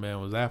Yeah.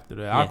 Aquaman was after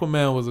that. Yeah.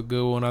 Aquaman was a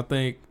good one. I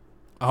think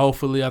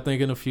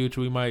in the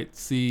future we might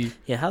see.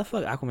 Yeah, how the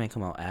fuck Aquaman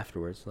come out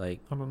afterwards? Like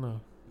I don't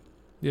know.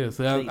 Yeah,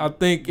 so They- I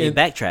think they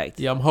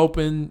backtracked. Yeah, I'm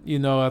hoping,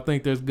 I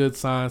think there's good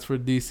signs for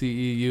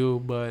DCEU,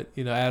 but,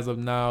 as of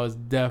now, it's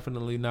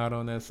definitely not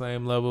on that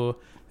same level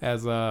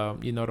as, the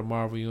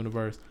Marvel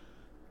Universe,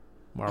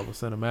 Marvel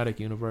Cinematic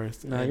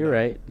Universe. No, And, you're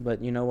right,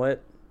 but you know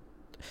what?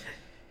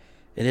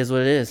 It is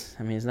what it is.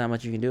 I mean, there's not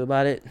much you can do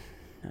about it.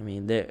 I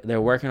mean,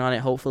 they're working on it,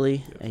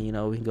 hopefully, and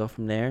we can go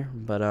from there.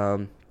 But what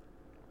I'm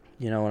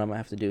gonna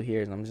have to do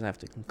here is I'm just gonna have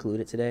to conclude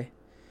it today.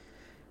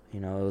 It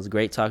was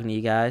great talking to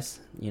you guys.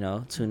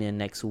 Tune in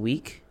next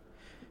week.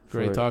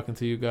 Great talking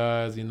to you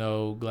guys.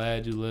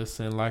 Glad you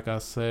listened. Like I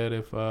said,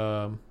 if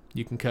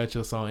you can catch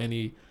us on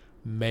any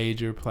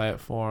major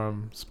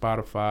platform,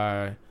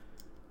 Spotify,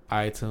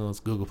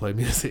 iTunes, Google Play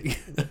Music,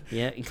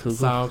 Yeah, Google Play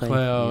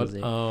SoundCloud.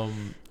 Music.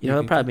 You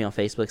It'll can- probably be on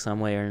Facebook some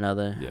way or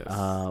another. Yes.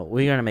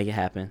 We're gonna make it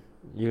happen.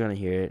 You're gonna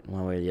hear it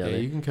one way or the Yeah, other.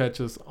 you can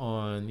catch us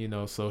on,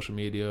 social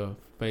media,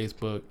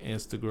 Facebook,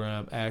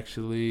 Instagram.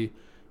 Actually,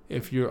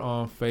 if you're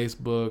on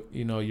Facebook,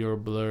 you're a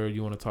blurred,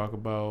 you want to talk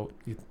about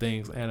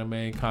things, anime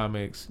and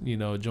comics,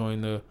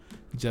 join the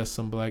Just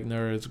Some Black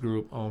Nerds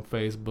group on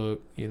Facebook,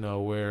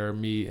 where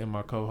me and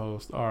my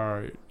co-host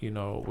are,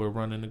 we're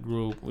running the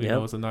group.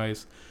 Yep. It's a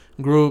nice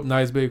group,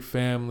 nice big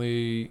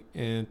family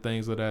and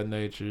things of that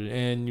nature.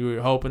 And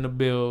you're hoping to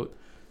build,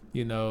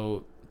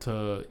 to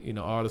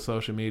all the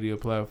social media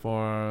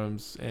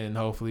platforms, and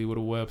hopefully with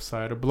a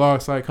website or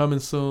blog site coming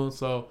soon.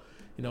 So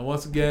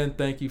once again,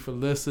 thank you for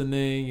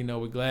listening.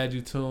 We're glad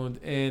you tuned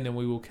in, and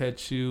we will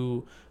catch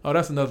you. Oh,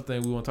 that's another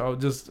thing we want to talk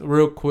about. Just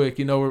real quick,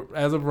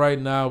 as of right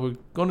now, we're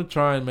going to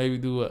try and maybe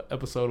do an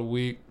episode a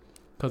week,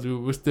 because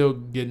we're still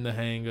getting the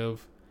hang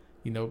of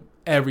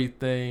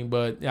everything.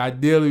 But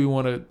ideally, we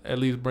want to at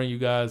least bring you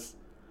guys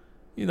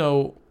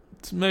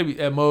maybe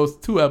at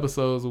most 2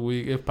 episodes a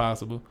week if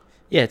possible.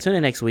 Yeah, tune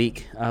in next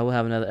week. We'll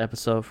have another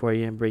episode for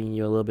you and bringing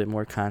you a little bit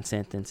more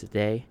content than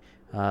today.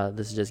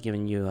 This is just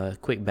giving you a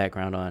quick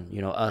background on,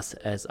 us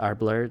as our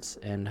blurs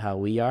and how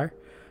we are.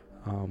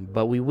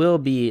 But we will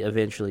be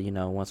eventually,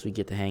 once we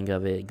get the hang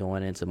of it,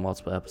 going into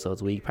multiple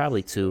episodes a week,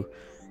 probably 2.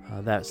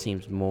 That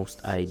seems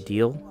most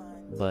ideal,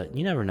 but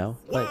you never know.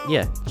 But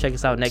yeah, check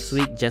us out next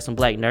week, Just Some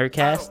Black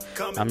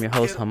Nerdcast. I'm your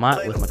host,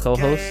 Hamat, with my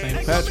co-host,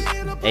 St. Patrick.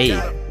 Hey,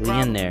 we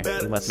in there.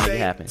 We about to make it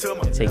happen.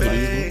 Take it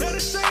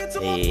easy.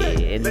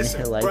 Hey, in the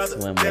like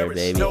swimwear,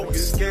 baby.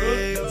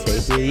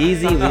 Take it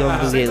easy. We're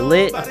going to get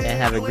lit and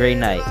have a great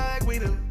night.